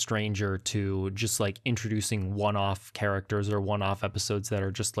is no stranger to just like introducing one-off characters or one-off episodes that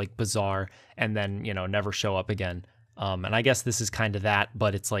are just like bizarre and then, never show up again. And I guess this is kind of that,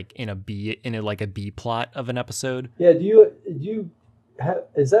 but it's like in a B plot of an episode. Yeah.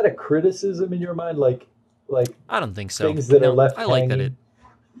 Is that a criticism in your mind? Like I don't think so. Things that are left I like hanging?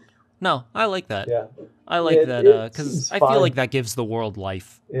 No, I like that. Yeah. I like that because I feel like that gives the world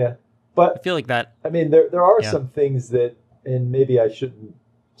life. Yeah. But I feel like that. I mean, there are some things that, and maybe I shouldn't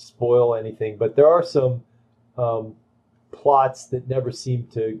spoil anything, but there are some plots that never seem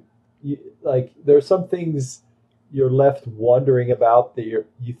to, like, there are some things you're left wondering about that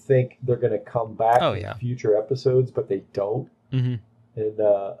you think they're going to come back in future episodes, but they don't. Mm-hmm. And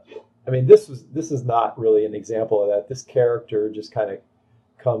I mean, this is not really an example of that. This character just kind of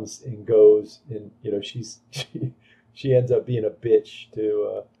comes and goes, and she ends up being a bitch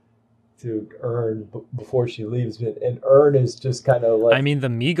to Earn before she leaves, and Earn is just kind of like. I mean, the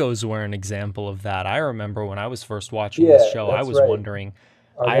Migos were an example of that. I remember when I was first watching this show, I was wondering.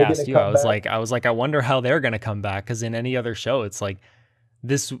 I asked you, I was like, I wonder how they're gonna come back, because in any other show, it's like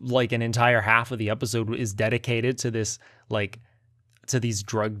this, like an entire half of the episode is dedicated to this, like, to these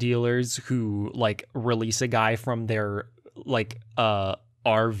drug dealers who like release a guy from their like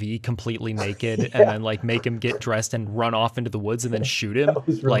RV completely naked and then like make him get dressed and run off into the woods and then shoot him. That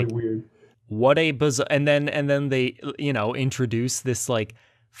was really weird. What a bizarre. And then they introduce this like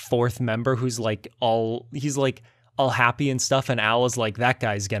fourth member who's like all happy and stuff, and Al is like, that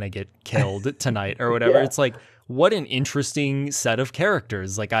guy's gonna get killed tonight or whatever. It's like, what an interesting set of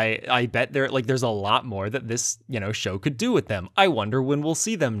characters. Like I bet there's a lot more that this show could do with them. I wonder when we'll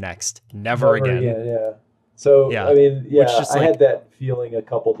see them next. Never again. Yeah. So I mean, I had that feeling a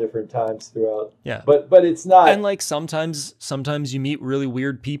couple different times throughout. Yeah, but it's not. And like sometimes you meet really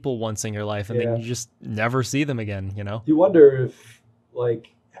weird people once in your life, and then you just never see them again. You wonder if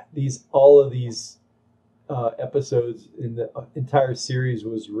like all of these episodes in the entire series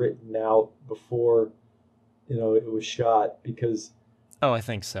was written out before it was shot, because I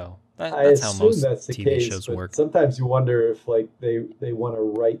think so. That's how most TV shows work. Sometimes you wonder if like they want to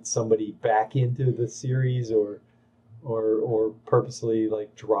write somebody back into the series or purposely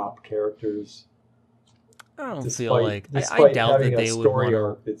like drop characters. I don't feel like I doubt that they would want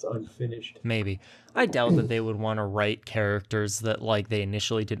to. It's unfinished. Maybe I doubt that they would want to write characters that like they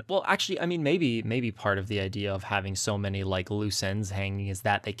initially did. Well, actually, I mean, maybe part of the idea of having so many like loose ends hanging is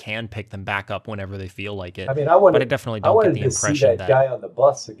that they can pick them back up whenever they feel like it. I mean, but I definitely don't get the impression see that guy on the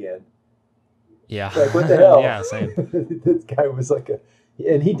bus again. Yeah. Like, what the hell? Yeah, same. This guy was like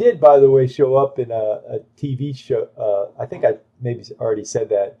and he did, by the way, show up in a TV show. I think I maybe already said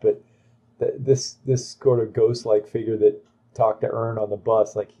that, but this sort of ghost-like figure that talked to Earn on the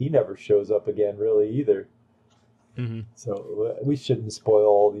bus, like, he never shows up again really either. Mm-hmm. So we shouldn't spoil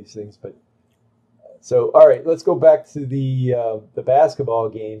all these things, but so all right, let's go back to the basketball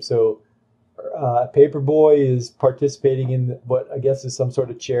game. So Paperboy is participating in what I guess is some sort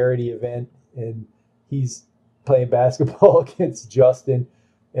of charity event, and he's playing basketball against Justin,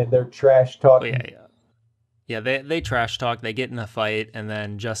 and they're trash talking. Yeah, they trash talk. They get in a fight, and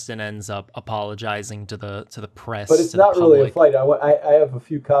then Justin ends up apologizing to the press. But it's not really a fight. I have a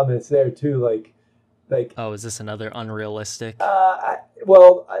few comments there too. Like, oh, is this another unrealistic? I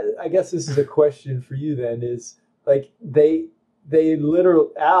guess this is a question for you then. Is like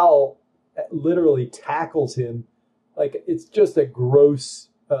Al literally tackles him, like it's just a gross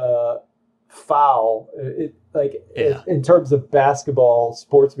foul. In terms of basketball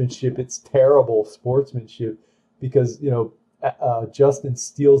sportsmanship, it's terrible sportsmanship, because Justin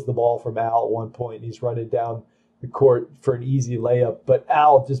steals the ball from Al at one point, and he's running down the court for an easy layup, but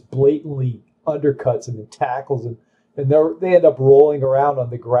Al just blatantly undercuts him and tackles him, and they end up rolling around on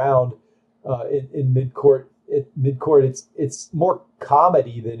the ground in midcourt. It's more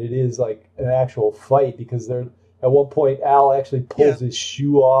comedy than it is like an actual fight, because they're at one point Al actually pulls his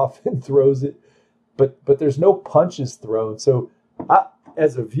shoe off and throws it, but there's no punches thrown. So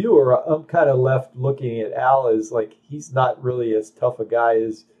as a viewer, I'm kind of left looking at Al as like he's not really as tough a guy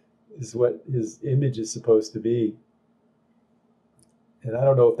as what his image is supposed to be. And I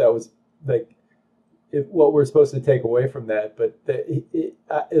don't know if that was like what we're supposed to take away from that, but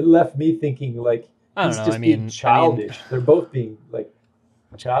it left me thinking like he's just being childish. They're both being like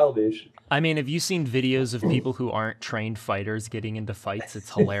childish. I mean, have you seen videos of people who aren't trained fighters getting into fights?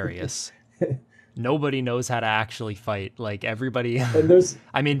 It's hilarious. Nobody knows how to actually fight. Like everybody, and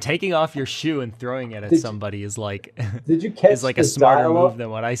I mean, taking off your shoe and throwing it at somebody is like, did you catch is like a smarter move than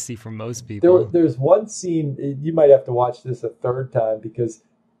what I see from most people. There's one scene, you might have to watch this a third time, because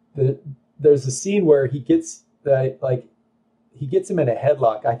there's a scene where he gets he gets him in a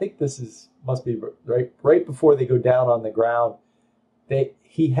headlock. I think must be right before they go down on the ground.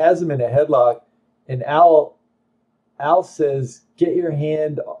 He has him in a headlock, and Al says, "Get your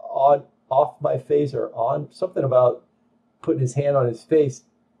hand off my face," or on something about putting his hand on his face.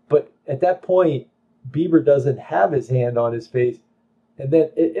 But at that point, Bieber doesn't have his hand on his face. And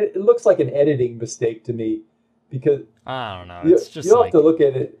then it looks like an editing mistake to me, because I don't know. It's just you'll have to look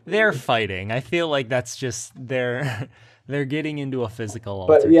at it. They're fighting. I feel like that's just they're getting into a physical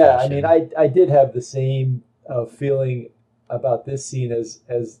altercation. But yeah, I mean, I did have the same feeling about this scene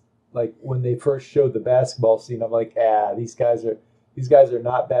as like when they first showed the basketball scene. I'm like, these guys are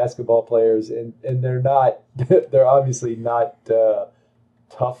not basketball players, and they're not. They're obviously not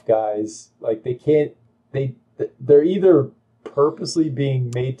tough guys. Like they're either purposely being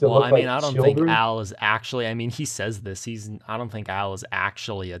made to look like children. I don't think Al is actually. I mean, he says this. I don't think Al is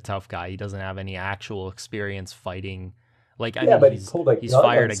actually a tough guy. He doesn't have any actual experience fighting. Like I mean, but he's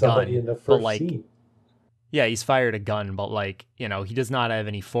fired a gun in the first scene. Yeah, he's fired a gun, but like, you know, he does not have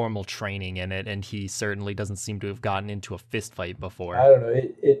any formal training in it, and he certainly doesn't seem to have gotten into a fist fight before. I don't know.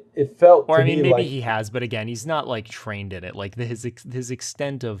 It felt or to I mean, me maybe like he has, but again, he's not like trained in it. Like his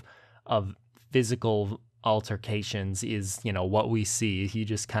extent of physical altercations is, you know, what we see. He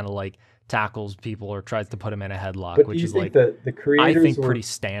just kind of like tackles people or tries to put them in a headlock, which is like the creators I think pretty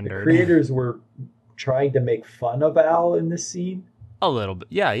standard. The creators were trying to make fun of Al in this scene. A little bit,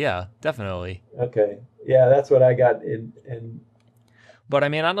 yeah, definitely. Okay. Yeah, that's what I got in. But I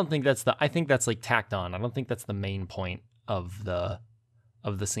mean, I don't think I think that's like tacked on. I don't think that's the main point of the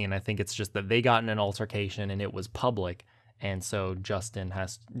scene. I think it's just that they got in an altercation and it was public, and so Justin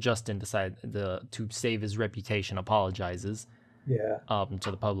decided to save his reputation, apologizes. Yeah.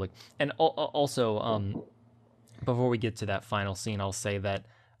 To the public, and also before we get to that final scene, I'll say that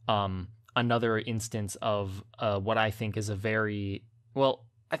another instance of what I think is a very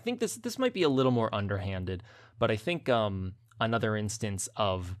I think this might be a little more underhanded, but I think another instance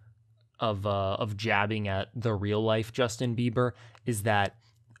of jabbing at the real life Justin Bieber is that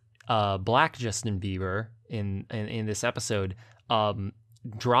Black Justin Bieber in this episode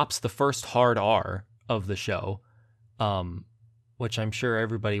drops the first hard R of the show, which I'm sure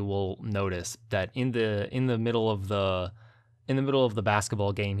everybody will notice that in the middle of the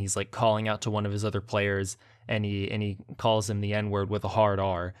basketball game, he's like calling out to one of his other players, and he calls him the N-word with a hard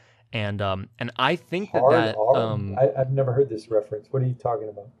R, and I think hard R? I've never heard this reference. What are you talking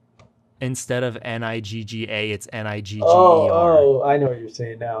about? Instead of Nigga, it's Nigger. Oh, I know what you're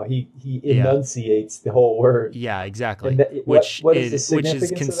saying now. He enunciates the whole word. Yeah, exactly. What is the significance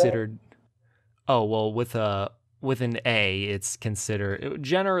is considered. Oh well, with an A, it's considered,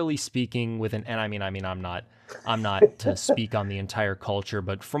 generally speaking, with an N. I mean, I'm not to speak on the entire culture,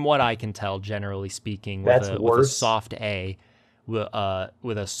 but from what I can tell, generally speaking, with a soft A, with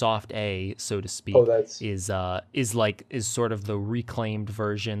a soft A, so to speak, is sort of the reclaimed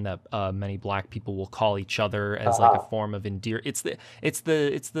version that many Black people will call each other as like a form of endear. It's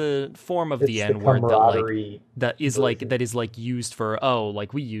the form of the N-word that is used for,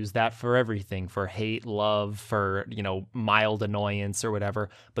 like we use that for everything, for hate, love, for, you know, mild annoyance or whatever.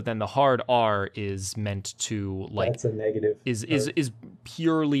 But then the hard R is meant to like, that's a negative. Is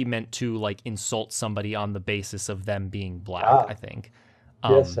purely meant to like insult somebody on the basis of them being Black. I think.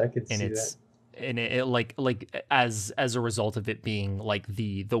 Yes, I could see that. And it like as a result of it being like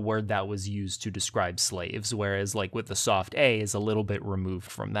the word that was used to describe slaves, whereas like with the soft A is a little bit removed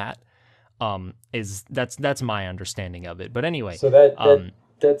from that. That's my understanding of it. But anyway, so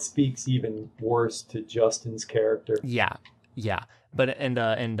that speaks even worse to Justin's character. Yeah. Yeah, but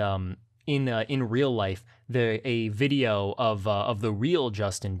in real life, a video of the real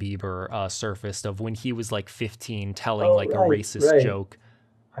Justin Bieber surfaced of when he was like 15, telling Oh, like a right, racist right. joke,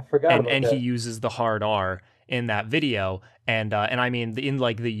 I forgot and about he that. uses the hard R in that video. And I mean, in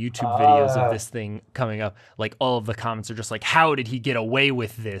like the YouTube videos of Ah, this thing coming up, like all of the comments are just like, how did he get away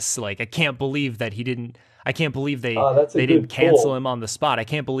with this? Like, I can't believe that he didn't. I can't believe that's a they didn't good cancel pull. him on the spot. I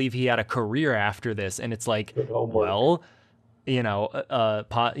can't believe he had a career after this. And it's like, Good homework. well,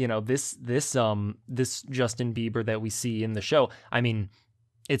 this Justin Bieber that we see in the show, I mean,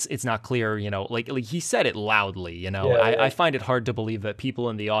 it's not clear, like he said it loudly, Yeah, I yeah. find it hard to believe that people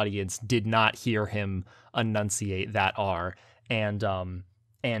in the audience did not hear him enunciate that R. And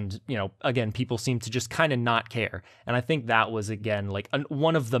again, people seem to just kind of not care. And I think that was, again, like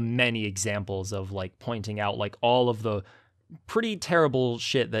one of the many examples of like pointing out like all of the pretty terrible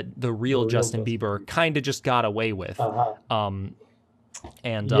shit that the The real real Justin Justin Bieber Bieber. kind of just got away with. Uh-huh. Um,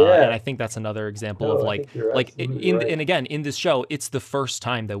 and I Yeah. think that's another example of No, I like think you're absolutely in right. and again, in this show, it's the first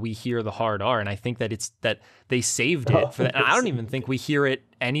time that we hear the hard R, and I think that it's that they saved it Oh, for that. And they I don't even saved think it. we hear it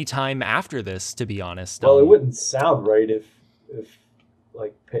any time after this, to be honest. Well, it wouldn't sound right if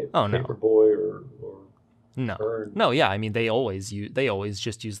like Oh no, Paperboy or no, Earn. no, yeah. I mean, they always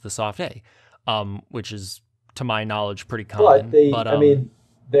just use the soft A, which is, to my knowledge, pretty But common. they, But I mean,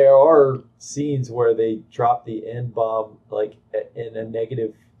 there are scenes where they drop the N bomb like in a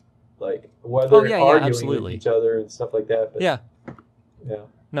negative, like oh whether yeah, yeah, arguing with absolutely, each other and stuff like that. But yeah. yeah,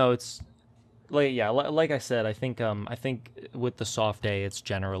 No, it's like, yeah, like I said, I think with the soft A, it's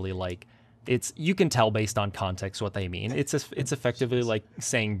generally like it's, you can tell based on context what they mean. It's effectively jeez, like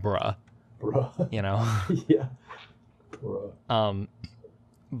saying bruh, bruh, you know. yeah, bruh. um,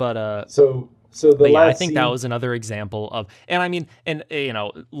 but So the but yeah, I last think that scene, was another example of, and I mean, and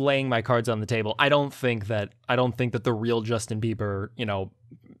laying my cards on the table. I don't think that the real Justin Bieber,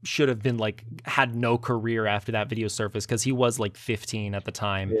 should have been like had no career after that video surfaced, because he was like 15 at the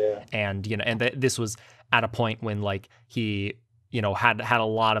time, yeah, and this was at a point when like he had a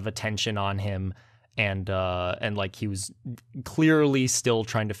lot of attention on him, and like he was clearly still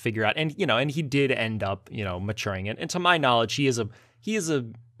trying to figure out, and he did end up maturing it. And to my knowledge, he is a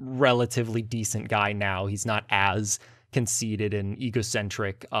relatively decent guy now. He's not as conceited and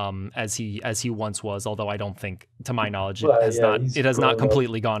egocentric as he once was, although I don't think, to my knowledge, but yeah, he's it has not grown up.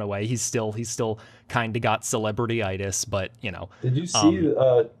 completely gone away. He's still kind of got celebrity-itis, but Did you um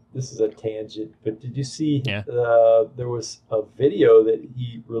see? This is a tangent, but did you see? yeah. There was a video that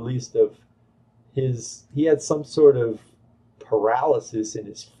he released of his. He had some sort of paralysis in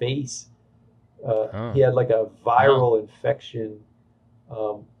his face. He Oh, had like a no. viral infection.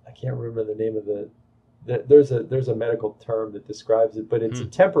 I can't remember the name of there's a medical term that describes it, but it's a Hmm.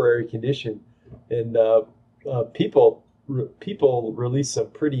 temporary condition, and people release some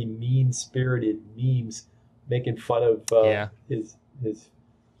pretty mean spirited memes making fun of Yeah. his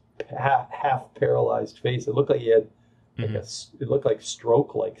half paralyzed face. It looked like he had like Hmm. it looked like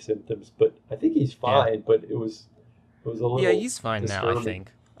stroke like symptoms, but I think he's Yeah. fine. But it was a Yeah, little he's fine now, I disturbing.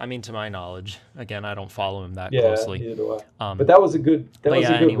 think. I mean, to my knowledge. Again, I don't follow him that Yeah, closely. neither do I. But Um, that but was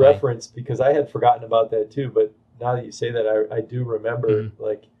yeah, a good anyway. reference because I had forgotten about that too. But now that you say that, I do remember Hmm.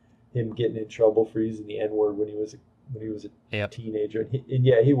 like him getting in trouble for using the N word when he was a Yep. teenager, and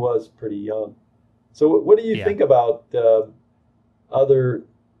yeah, he was pretty young. So what do you Yeah. think about other?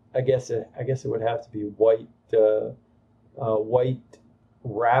 I guess it would have to be white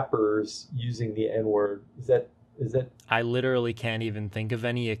rappers using the N word. Is that I literally can't even think of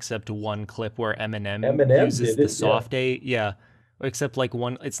any except one clip where Eminem Eminem uses did the it? Yeah. soft A. Yeah. Except like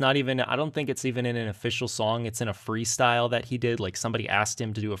one, it's not even, I don't think it's even in an official song. It's in a freestyle that he did. Like somebody asked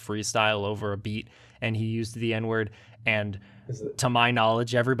him to do a freestyle over a beat and he used the N word. And Is it, to my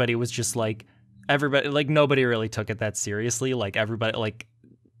knowledge, everybody was just like, everybody, like nobody really took it that seriously. Like everybody, like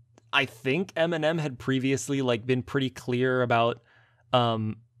I think Eminem had previously like been pretty clear about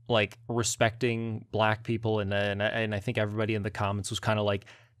um like respecting black people, and I think everybody in the comments was kind of like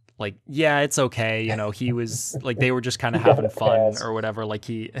yeah, it's okay, he was like, they were just kind of he got having a fun pass? or whatever, like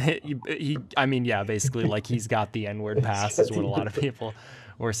he I mean, yeah, basically like he's got the N-word He's pass is got what a the lot of people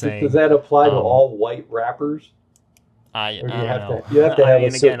were Does saying. that apply to um all white rappers, or do I you don't have to know. I have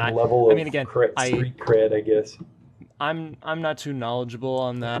a mean, again, certain level I of mean, again, I street cred, I guess? I'm not too knowledgeable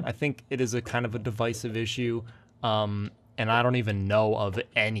on that. I think it is a kind of a divisive issue. And I don't even know of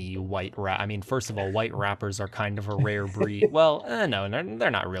any white rap. I mean, first of all, white rappers are kind of a rare breed. Well, no,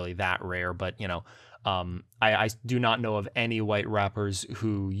 they're not really that rare, but I do not know of any white rappers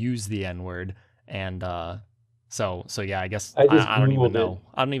who use the N word, and so yeah, I guess I just I don't even googled it. know.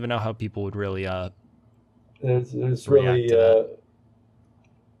 I don't even know how people would really there's react really to that.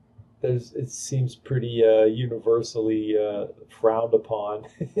 it seems pretty universally frowned upon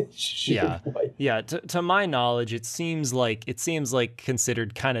shooting Yeah. white. Yeah, to my knowledge, it seems like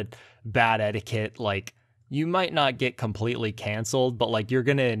considered kind of bad etiquette. Like you might not get completely canceled, but like you're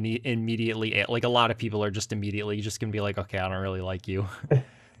gonna immediately, like a lot of people are just immediately just gonna be like, okay, I don't really like you.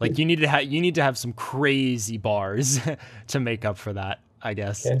 Like you need to have some crazy bars to make up for that, I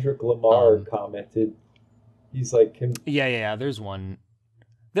guess. Kendrick Lamar Um, commented, he's like, yeah. There's one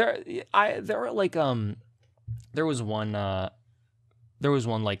there. There were like there was one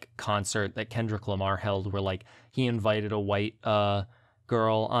like concert that Kendrick Lamar held where like he invited a white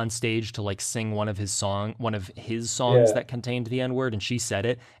girl on stage to like sing one of his songs yeah, that contained the N-word, and she said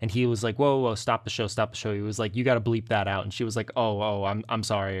it, and he was like, whoa, stop the show, stop the show. He was like, you got to bleep that out, and she was like, oh, I'm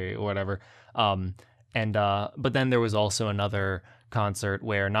sorry or whatever. um and but then there was also another concert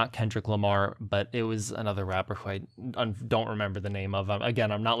where not Kendrick Lamar, but it was another rapper who I don't remember the name of.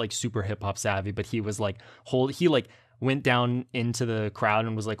 Again, I'm not like super hip hop savvy, but he was like he like went down into the crowd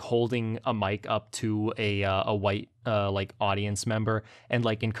and was like holding a mic up to a white like audience member and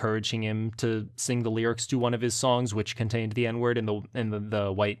like encouraging him to sing the lyrics to one of his songs which contained the N-word, and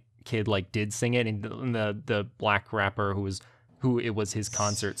the white kid like did sing it, and the black rapper who it was his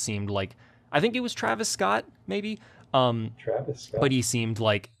concert seemed like, I think it was Travis Scott maybe. Travis But Scott. he seemed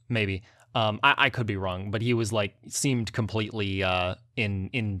like maybe I could be wrong, but he was like seemed completely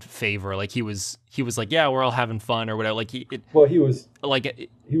in favor. Like he was like, yeah, we're all having fun or whatever. Like Well, like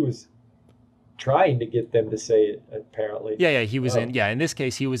he was trying to get them to say it, apparently. yeah, he was Oh, in this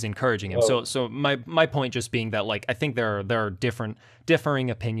case he was encouraging him. oh, So my point just being that like I think there are differing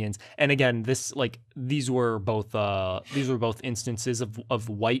opinions. And again, these were both instances of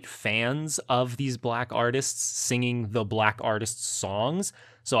white fans of these black artists singing the black artists' songs.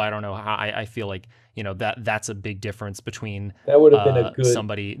 So I don't know how I feel like, that's a big difference between that would have been a good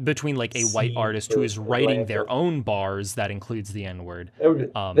somebody between like a white scene artist who for is writing Atlanta. their own bars that includes the N-word.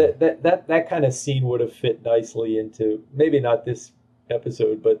 That, that kind of scene would have fit nicely into, maybe not this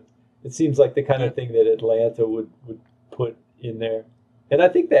episode, but it seems like the kind Yeah. of thing that Atlanta would put in there. And I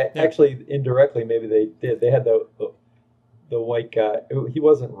think that Yeah. actually indirectly maybe they did. They had the white guy. He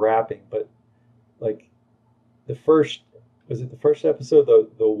wasn't rapping, but like the first was it the first episode,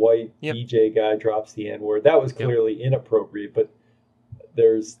 the white Yep. DJ guy drops the N word. That was Yep. clearly inappropriate, but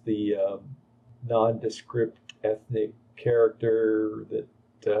there's the nondescript ethnic character that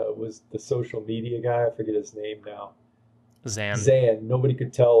was the social media guy. I forget his name now. Zan. Zan. Nobody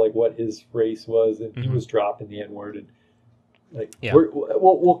could tell like what his race was, and he Mhm. was dropping the N word. And like Yeah.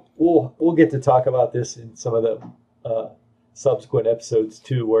 we'll get to talk about this in some of the subsequent episodes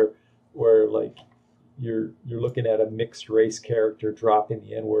too, where like you're looking at a mixed race character dropping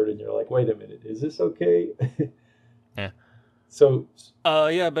the N word, and you're like, wait a minute, is this okay? Yeah. So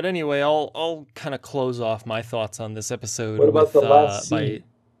Yeah, but anyway, I'll kind of close off my thoughts on this episode what about with the last by scene?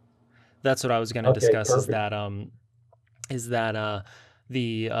 that's what I was going to Okay, discuss perfect. is that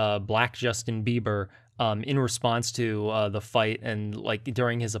the Black Justin Bieber in response to the fight and like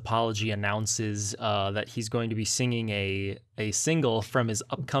during his apology announces that he's going to be singing a single from his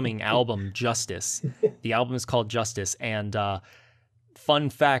upcoming album Justice. The album is called Justice, and fun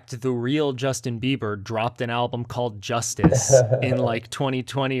fact, the real Justin Bieber dropped an album called Justice in like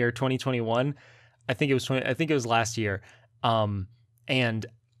 2020 or 2021. I think it was last year. And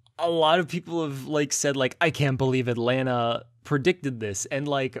a lot of people have like said like, I can't believe Atlanta predicted this. And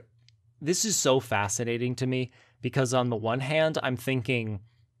like, this is so fascinating to me because on the one hand, I'm thinking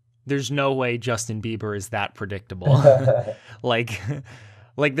there's no way Justin Bieber is that predictable. like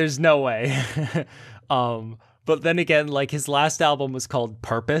like there's no way. But then again, like his last album was called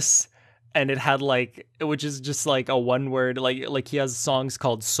Purpose, and it had like, which is just like a one word, like he has songs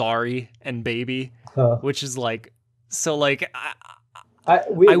called Sorry and Baby, Huh. which is like, so like I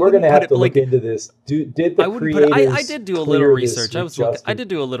We're going wouldn't to put have it to look like, into this. Did the I wouldn't put it. I creators did do a little clear this research. with I Justin? did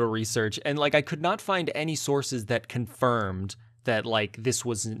do a little research, and like I could not find any sources that confirmed that like this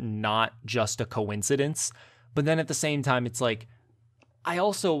was not just a coincidence. But then at the same time, it's like I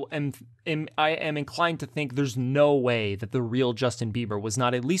also am inclined to think there's no way that the real Justin Bieber was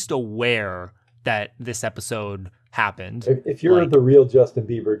not at least aware that this episode happened. If you're Like, the real Justin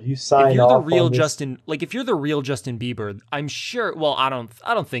Bieber, do you if sign you're the off real on this? Justin, like if you're the real Justin Bieber, I'm sure. Well, I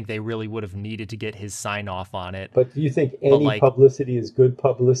don't think they really would have needed to get his sign off on it. But do you think But any like, publicity is good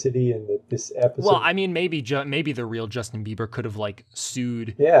publicity, and that this episode? well, I mean, maybe the real Justin Bieber could have like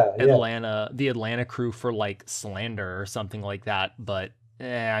sued yeah. the Atlanta crew for like slander or something like that. But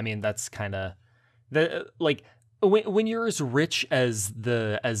I mean, that's kind of the like when you're as rich as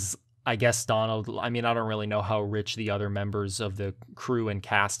I guess Donald, I mean, I don't really know how rich the other members of the crew and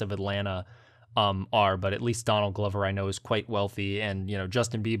cast of Atlanta are, but at least Donald Glover I know is quite wealthy, and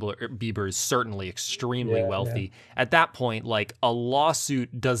Justin Bieber is certainly extremely Yeah, yeah. wealthy. At that point, like, a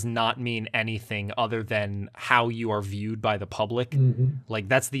lawsuit does not mean anything other than how you are viewed by the public. Hmm. Like,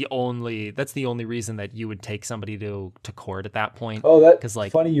 that's the only reason that you would take somebody to court at that point, Oh, that because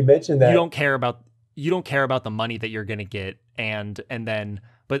like funny you mentioned you that. don't care about the money that you're gonna get, and then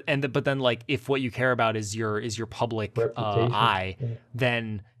but then like if what you care about is your public Reputation. eye, Yeah.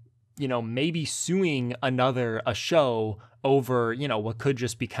 then maybe suing a show over what could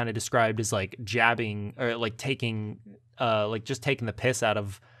just be kind of described as like jabbing, or like taking just taking the piss out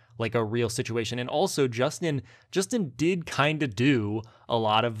of like a real situation. And also Justin did kind of do a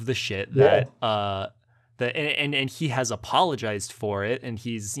lot of the shit Yeah. and he has apologized for it, and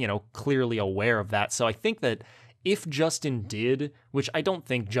he's clearly aware of that. So I think that if Justin did, which I don't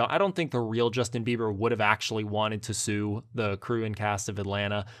think the real Justin Bieber would have actually wanted to sue the crew and cast of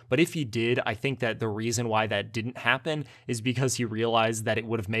Atlanta, but if he did, I think that the reason why that didn't happen is because he realized that it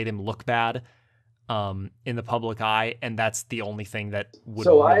would have made him look bad in the public eye, and that's the only thing that would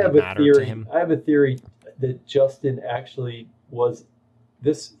So I really have a matter to theory. him. I have a theory that Justin actually was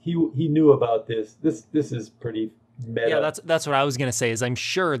this. He knew about this. This is pretty meta. Yeah, that's what I was gonna say. Is I'm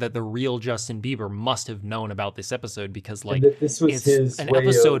sure that the real Justin Bieber must have known about this episode, because And like that this was it's his an way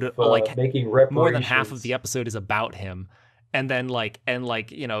episode of like making more than half of reparations. the episode is about him, and then if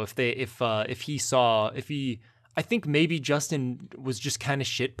he, I think maybe Justin was just kind of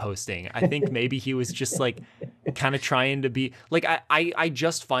shit posting. I think maybe he was just like kind of trying to be like, I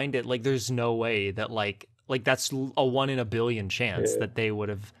just find it like there's no way that like that's a 1 in a billion chance Yeah. that they would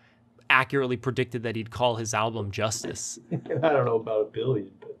have accurately predicted that he'd call his album Justice. I don't know about a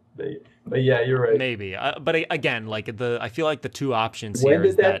billion, but yeah, you're right. Maybe, but again, like I feel like the two options When here did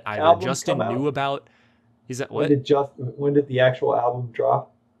is that that either album Justin come out? knew about, is that what, When did the actual album drop?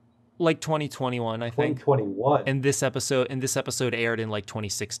 like 2021, I think, 2021. and this episode aired in like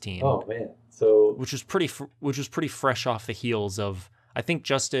 2016, Oh man. So which was pretty fresh off the heels of, I think,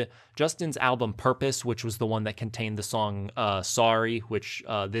 Justin's album Purpose, which was the one that contained the song Sorry, which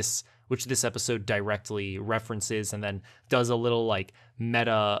this episode directly references, and then does a little like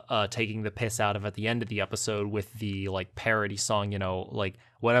meta taking the piss out of at the end of the episode with the like parody song, like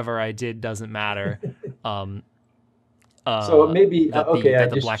whatever I did doesn't matter. so maybe okay. I that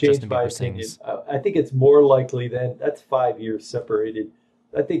the just Black changed Justin my Bieber opinion. sings. I think it's more likely then. That's 5 years separated.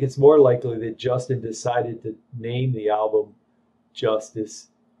 I think it's more likely that Justin decided to name the album Justice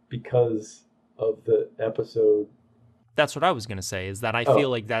because of the episode. That's what I was gonna say. Is that I Oh. feel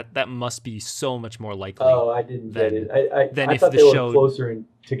like that must be so much more likely Oh, I didn't get than it. than I if thought the they were show closer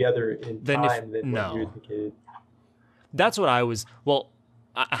together in than if time than what you no. indicated. That's what I was. Well,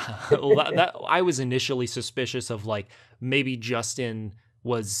 I was initially suspicious of like maybe Justin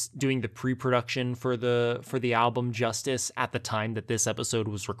was doing the pre-production for the album Justice at the time that this episode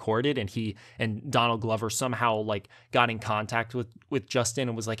was recorded, and he and Donald Glover somehow like got in contact with Justin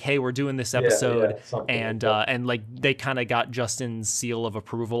and was like, "Hey, we're doing this episode," something like and that. and like they kind of got Justin's seal of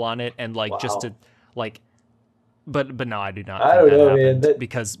approval on it, and like just Wow. to like. But no, I do not I think don't that know, man. happened, That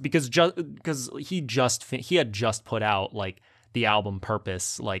because he had just put out like the album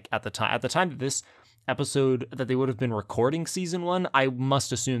Purpose, like at the time that this episode, that they would have been recording season 1. I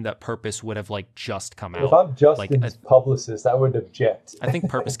must assume that Purpose would have like just come if out. I'm Justin's publicist, I would object. I think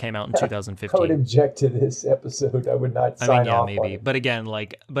Purpose came out in I would 2015. object to this episode. I would not I sign mean, yeah, off on maybe, it. but again,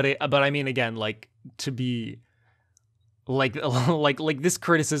 but I mean, again, like to be like this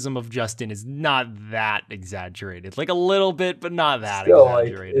criticism of Justin is not that exaggerated, like a little bit, but not that Still,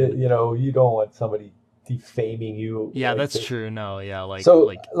 exaggerated. you don't want somebody defaming you. Yeah, like that's this. true. No, yeah, like So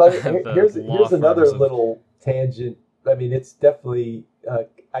like the here's law another firms of- little tangent. I mean, it's definitely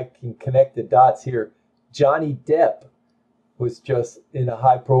I can connect the dots here. Johnny Depp was just in a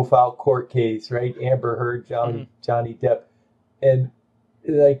high-profile court case, right? Amber Heard, Johnny Depp, and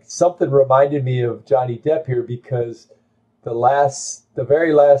like something reminded me of Johnny Depp here because the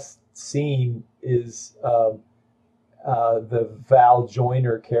very last scene is the Val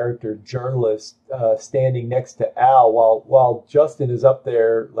Joyner character, journalist, standing next to Al while Justin is up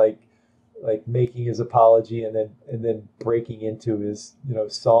there like making his apology and then breaking into his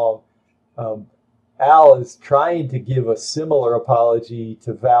song. Al is trying to give a similar apology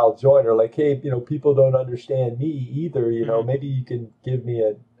to Val Joyner, like, hey, people don't understand me either. Maybe you can give me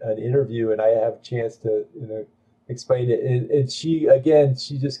an interview and I have a chance to explain it. And she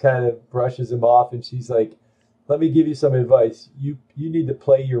just kind of brushes him off, and she's like, let me give you some advice. You need to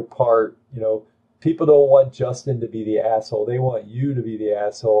play your part. People don't want Justin to be the asshole. They want you to be the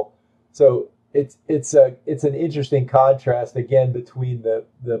asshole. So it's an interesting contrast again between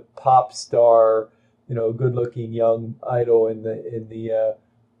the pop star, good looking young idol and the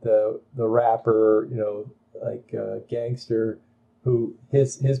rapper, like gangster, who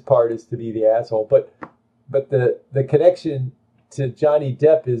his part is to be the asshole. But the connection to Johnny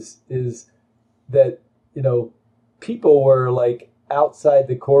Depp is that people were like outside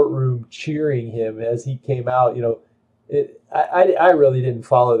the courtroom cheering him as he came out. I really didn't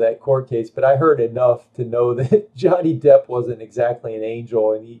follow that court case, but I heard enough to know that Johnny Depp wasn't exactly an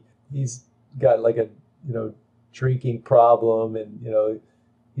angel, and he's got like a drinking problem, and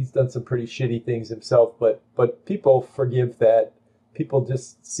he's done some pretty shitty things himself. But people forgive that. People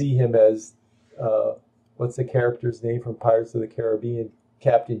just see him as what's the character's name from Pirates of the Caribbean?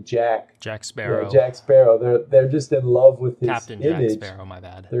 Captain Jack. Jack Sparrow. Yeah, Jack Sparrow. They're just in love with his Captain image. Jack Sparrow, my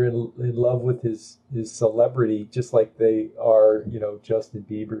bad. They're in love with his celebrity, just like they are, Justin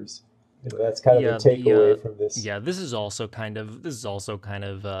Bieber's. That's kind of the takeaway from this. Yeah, this is also kind of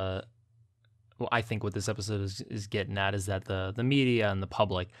well, I think what this episode is getting at is that the media and the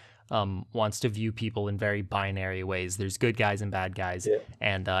public wants to view people in very binary ways. There's good guys and bad guys, Yeah.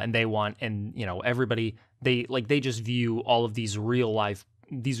 and they want, and everybody, they just view all of these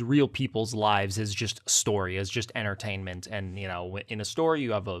real people's lives as just story, as just entertainment. And in a story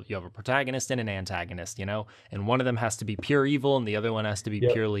you have a protagonist and an antagonist, and one of them has to be pure evil and the other one has to be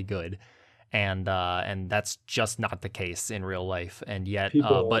Yep. purely good. And that's just not the case in real life. And yet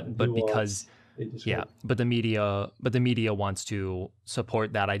People but because want but the media wants to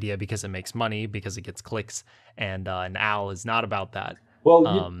support that idea because it makes money, because it gets clicks, and Al is not about that. Well,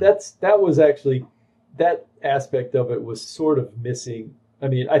 that was actually, that aspect of it was sort of missing. I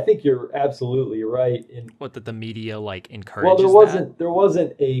mean, I think you're absolutely right. What, that the media like Well, encourages there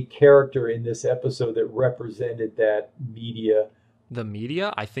wasn't a character in this episode that represented that media. the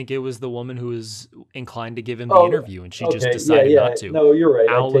media? I think it was the woman who was inclined to give him the interview, and she just Okay, decided not to. No, you're right.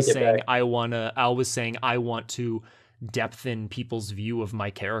 Al I was take it saying back. I was saying I want to depthen people's view of my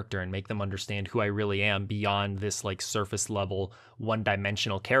character and make them understand who I really am beyond this like surface level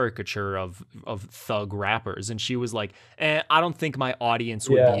one-dimensional caricature of thug rappers. And she was like, I don't think my audience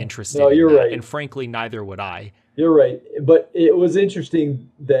would Yeah. be interested No, in you're that. right. And frankly, neither would I. You're right. But it was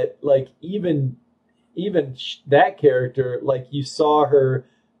interesting that like even that character, like you saw her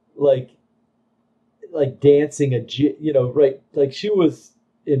like dancing right, like she was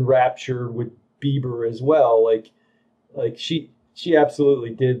enraptured with Bieber as well. Like she absolutely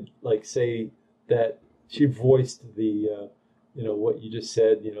did like say that she voiced the what you just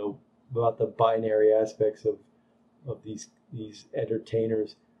said, about the binary aspects of these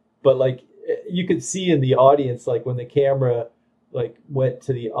entertainers. But like you could see in the audience, like when the camera like went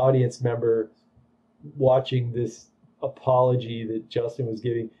to the audience member watching this apology that Justin was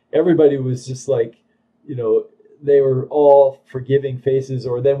giving, everybody was just like, they were all forgiving faces.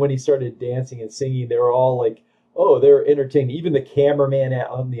 Or then when he started dancing and singing, they were all like, oh, they're entertained. Even the cameraman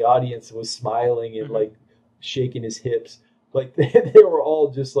on the audience was smiling and like shaking his hips. Like they were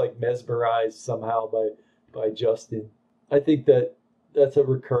all just like mesmerized somehow by Justin. I think that's a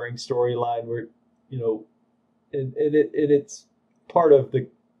recurring storyline where, and it's part of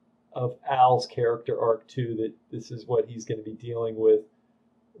Al's character arc too, that this is what he's going to be dealing with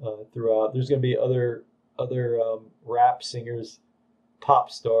throughout. There's going to be other rap singers,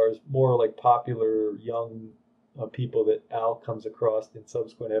 pop stars, more like popular young people that Al comes across in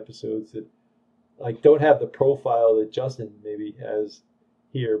subsequent episodes that like don't have the profile that Justin maybe has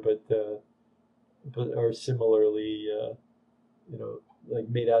here, but are similarly like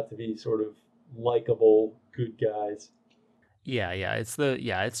made out to be sort of likable good guys. Yeah,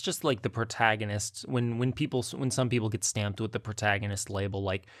 it's just like the protagonist. When some people get stamped with the protagonist label,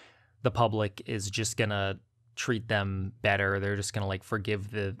 like the public is just gonna treat them better. They're just gonna like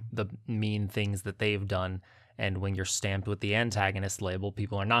forgive the mean things that they've done. And when you're stamped with the antagonist label,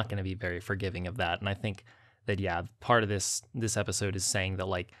 people are not gonna be very forgiving of that. And I think that part of this episode is saying that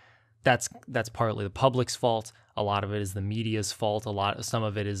like that's partly the public's fault. A lot of it is the media's fault. Some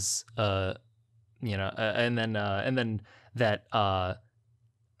of it is and then that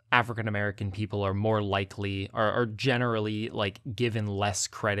African American people are more likely, are generally like given less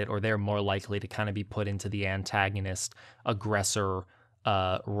credit, or they're more likely to kind of be put into the antagonist aggressor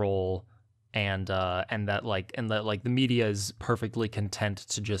role, and that the media is perfectly content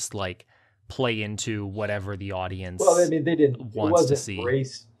to just like play into whatever the audience. Well, I mean, it wasn't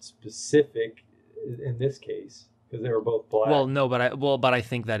race specific in this case, because they were both black. Well, no, but I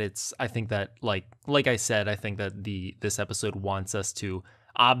think that like I said, I think that this episode wants us to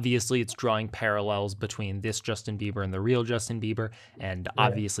obviously it's drawing parallels between this Justin Bieber and the real Justin Bieber, and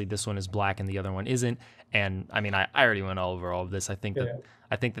obviously this one is black and the other one isn't. And I mean, I already went all over all of this. I think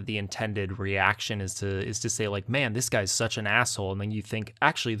that the intended reaction is to say like, man, this guy's such an asshole, and then you think,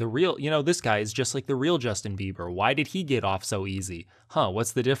 actually, the real, this guy is just like the real Justin Bieber. Why did he get off so easy?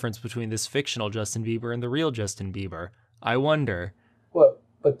 What's the difference between this fictional Justin Bieber and the real Justin Bieber? I wonder. Well,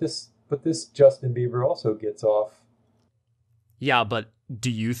 but this Justin Bieber also gets off. Yeah, but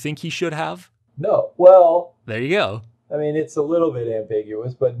do you think he should have? No. Well, there you go. I mean, it's a little bit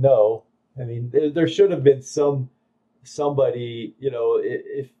ambiguous, but no. I mean, there should have been somebody,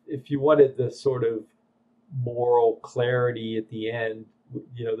 if you wanted the sort of moral clarity at the end,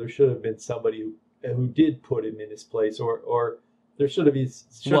 there should have been somebody who did put him in his place, or there should have been some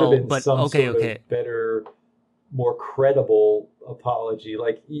sort of better, more credible apology.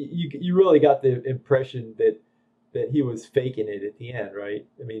 Like you really got the impression that he was faking it at the end, right?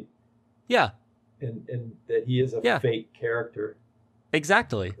 I mean, yeah, and that he is a fake character.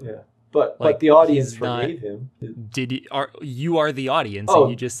 Exactly. Yeah. But the audience forgave him. You are the audience, and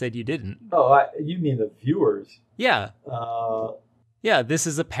you just said you didn't. Oh, you mean the viewers? Yeah. Yeah, this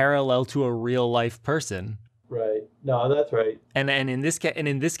is a parallel to a real life person. Right. No, that's right. And in this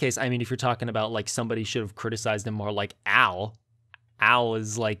case, I mean, if you're talking about like somebody should have criticized him more, like Al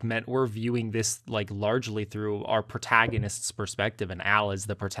is like we're viewing this like largely through our protagonist's perspective, and Al is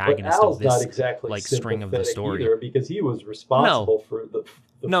the protagonist of this not exactly like string of the story either, because he was responsible for the fight.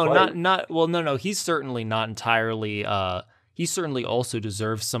 No, he's certainly not entirely he certainly also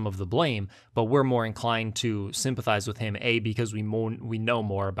deserves some of the blame, but we're more inclined to sympathize with him, A, because we know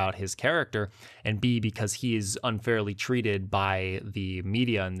more about his character, and B, because he is unfairly treated by the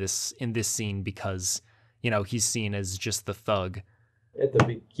media in this scene, because he's seen as just the thug. At the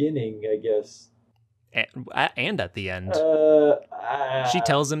beginning, I guess. And at the end. She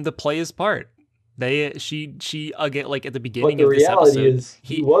tells him to play his part. She again, like at the beginning of this episode,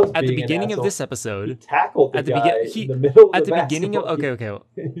 he was at the beginning of this episode, he tackled the guy in the middle of at the the beginning of okay.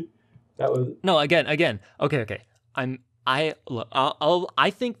 That was no again. Okay. I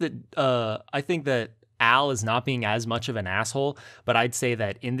think that Al is not being as much of an asshole, but I'd say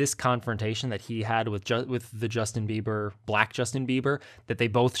that in this confrontation that he had with the Justin Bieber, black Justin Bieber, that they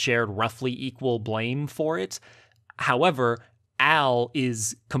both shared roughly equal blame for it. However, Al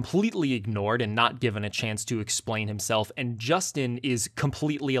is completely ignored and not given a chance to explain himself, and Justin is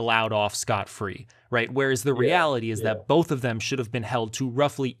completely allowed off scot-free, right? Whereas the reality is that both of them should have been held to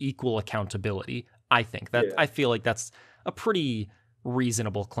roughly equal accountability. I think that I feel like that's a pretty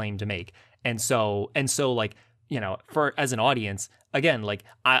reasonable claim to make. And so like, for as an audience, again, like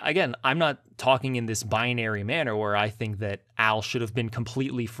I'm not talking in this binary manner where I think that Al should have been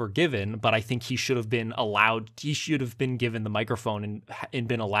completely forgiven, but I think he should have been given the microphone and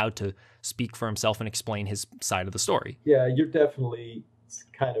been allowed to speak for himself and explain his side of the story. Yeah, you're definitely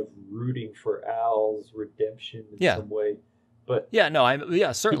kind of rooting for Al's redemption in some way. But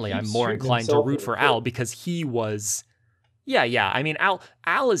certainly I'm more inclined to root for Al because he was I mean,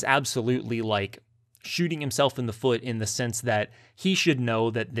 Al is absolutely like shooting himself in the foot in the sense that he should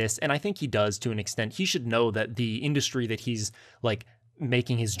know that this, and I think he does to an extent, he should know that the industry that he's like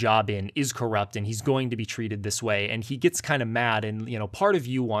making his job in is corrupt and he's going to be treated this way. And he gets kind of mad, and part of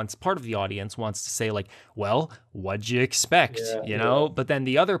the audience wants to say like, well, what'd you expect? But then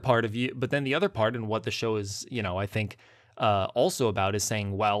the other part and what the show is, I think also about is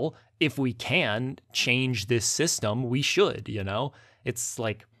saying, well, if we can change this system, we should, It's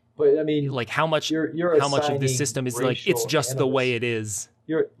like, but I mean, like how much of this system is like it's just the way it is.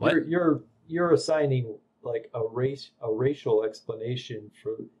 You're assigning like a racial explanation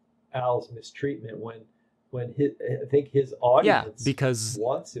for Al's mistreatment when I think his audience because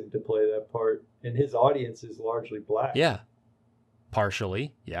wants him to play that part, and his audience is largely black. Yeah,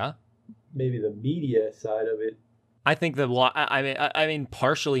 partially. Yeah, maybe the media side of it. I think I mean,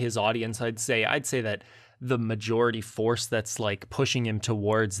 partially his audience. I'd say that the majority force that's like pushing him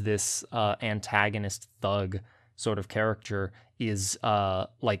towards this antagonist thug sort of character is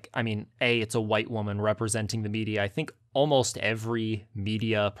it's a white woman representing the media. I think almost every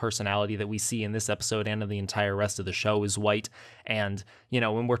media personality that we see in this episode and in the entire rest of the show is white. And,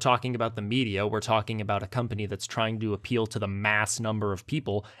 when we're talking about the media, we're talking about a company that's trying to appeal to the mass number of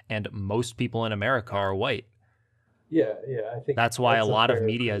people, and most people in America are white. Yeah, I think that's why a lot of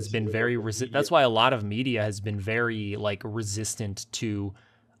media has been very that's why a lot of media has been very like resistant to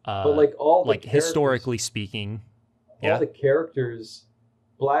but like all the historically speaking, all the characters,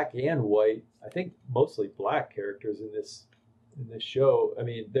 black and white, I think mostly black characters in this show, I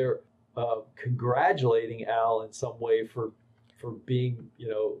mean, they're congratulating Al in some way for for being,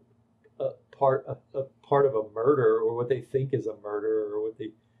 a part of a murder, or what they think is a murder, or what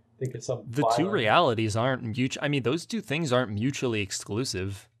they think is some The two violent. realities aren't mutual. I mean, those two things aren't mutually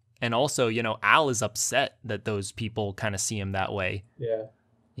exclusive. And also, Al is upset that those people kind of see him that way. Yeah.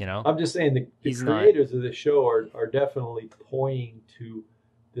 You know, I'm just saying the He's not- creators of the show are definitely pointing to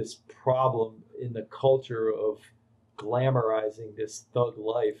this problem in the culture of glamorizing this thug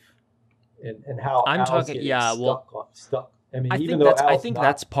life, and how I'm Al's talking- getting yeah, well, stuck. I mean, I even think though that's I Al's think not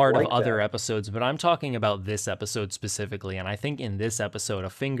that's part of like other that. episodes, but I'm talking about this episode specifically. And I think in this episode, a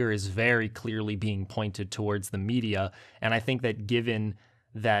finger is very clearly being pointed towards the media. And I think that given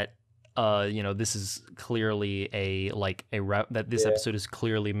that this is clearly that this Yeah. episode is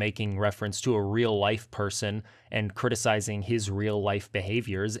clearly making reference to a real life person and criticizing his real life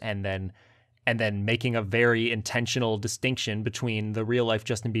behaviors, and then making a very intentional distinction between the real life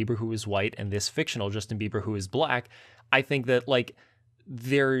Justin Bieber, who is white, and this fictional Justin Bieber, who is black. I think that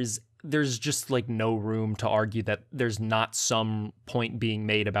there's just no room to argue that there's not some point being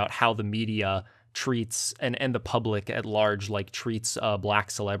made about how the media treats and the public at large treats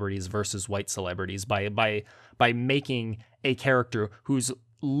black celebrities versus white celebrities by making a character who's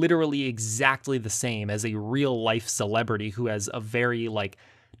literally exactly the same as a real life celebrity who has a very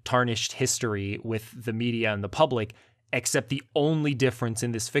tarnished history with the media and the public, except the only difference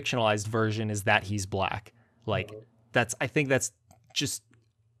in this fictionalized version is that he's black. I think that's just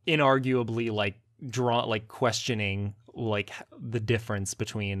inarguably questioning the difference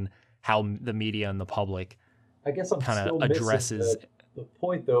between how the media and the public I guess I'm kind still of missing addresses. the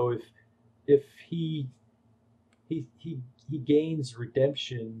point, though. If he gains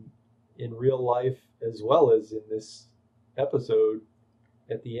redemption in real life as well as in this episode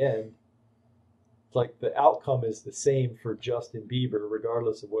at the end, the outcome is the same for Justin Bieber,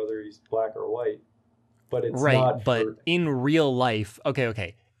 regardless of whether he's black or white. But it's right, not. But for... in real life,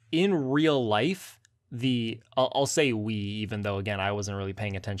 okay, in real life, I'll say we, even though again I wasn't really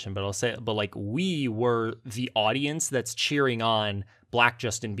paying attention, but we were the audience that's cheering on black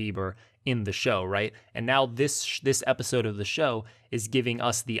Justin Bieber in the show, right? And now this episode of the show is giving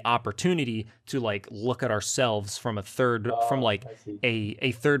us the opportunity to look at ourselves from a third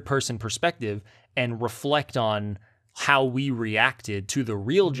a third person perspective and reflect on how we reacted to the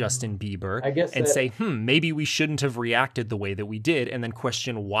real Justin Bieber, I guess, and say, maybe we shouldn't have reacted the way that we did, and then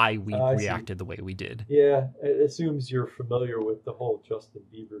question why we reacted the way we did. Yeah, it assumes you're familiar with the whole Justin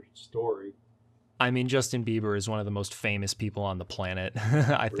Bieber story. I mean, Justin Bieber is one of the most famous people on the planet.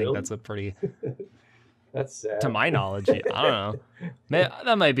 I think that's a pretty... That's sad. To my knowledge, I don't know.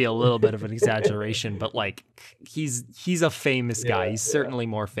 That might be a little bit of an exaggeration, but he's a famous guy. He's certainly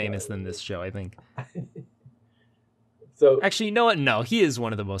more famous than this show, I think. So, actually, you know what? No, he is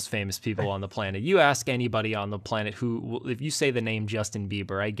one of the most famous people on the planet. You ask anybody on the planet if you say the name Justin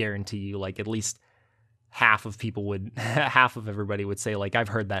Bieber, I guarantee you, at least half of everybody would say, I've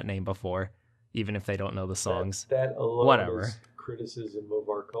heard that name before, even if they don't know the songs. That alone Whatever. is criticism of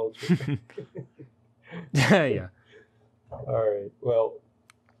our culture. Yeah. All right. Well.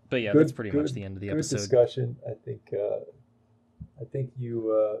 But yeah, that's pretty much the end of the episode. Good discussion. I think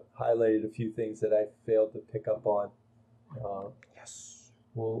you highlighted a few things that I failed to pick up on. Yes.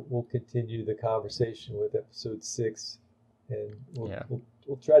 We'll continue the conversation with episode 6, and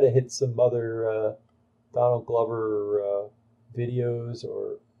we'll try to hit some other Donald Glover videos,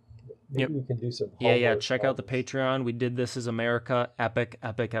 or maybe we can do some homework. Yeah. Check out the Patreon. We did This Is America, epic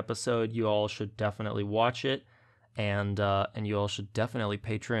episode. You all should definitely watch it, and you all should definitely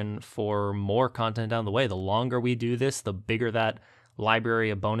patron for more content down the way. The longer we do this, the bigger that library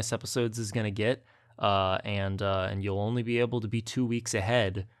of bonus episodes is going to get. And you'll only be able to be 2 weeks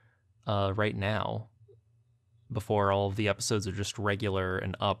ahead right now before all of the episodes are just regular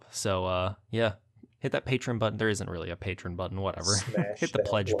and up. So hit that Patreon button. There isn't really a Patreon button, whatever. Hit the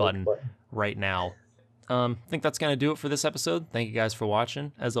pledge button right now. I think that's going to do it for this episode. Thank you guys for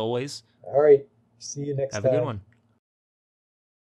watching, as always. All right. See you next time. Have a good one.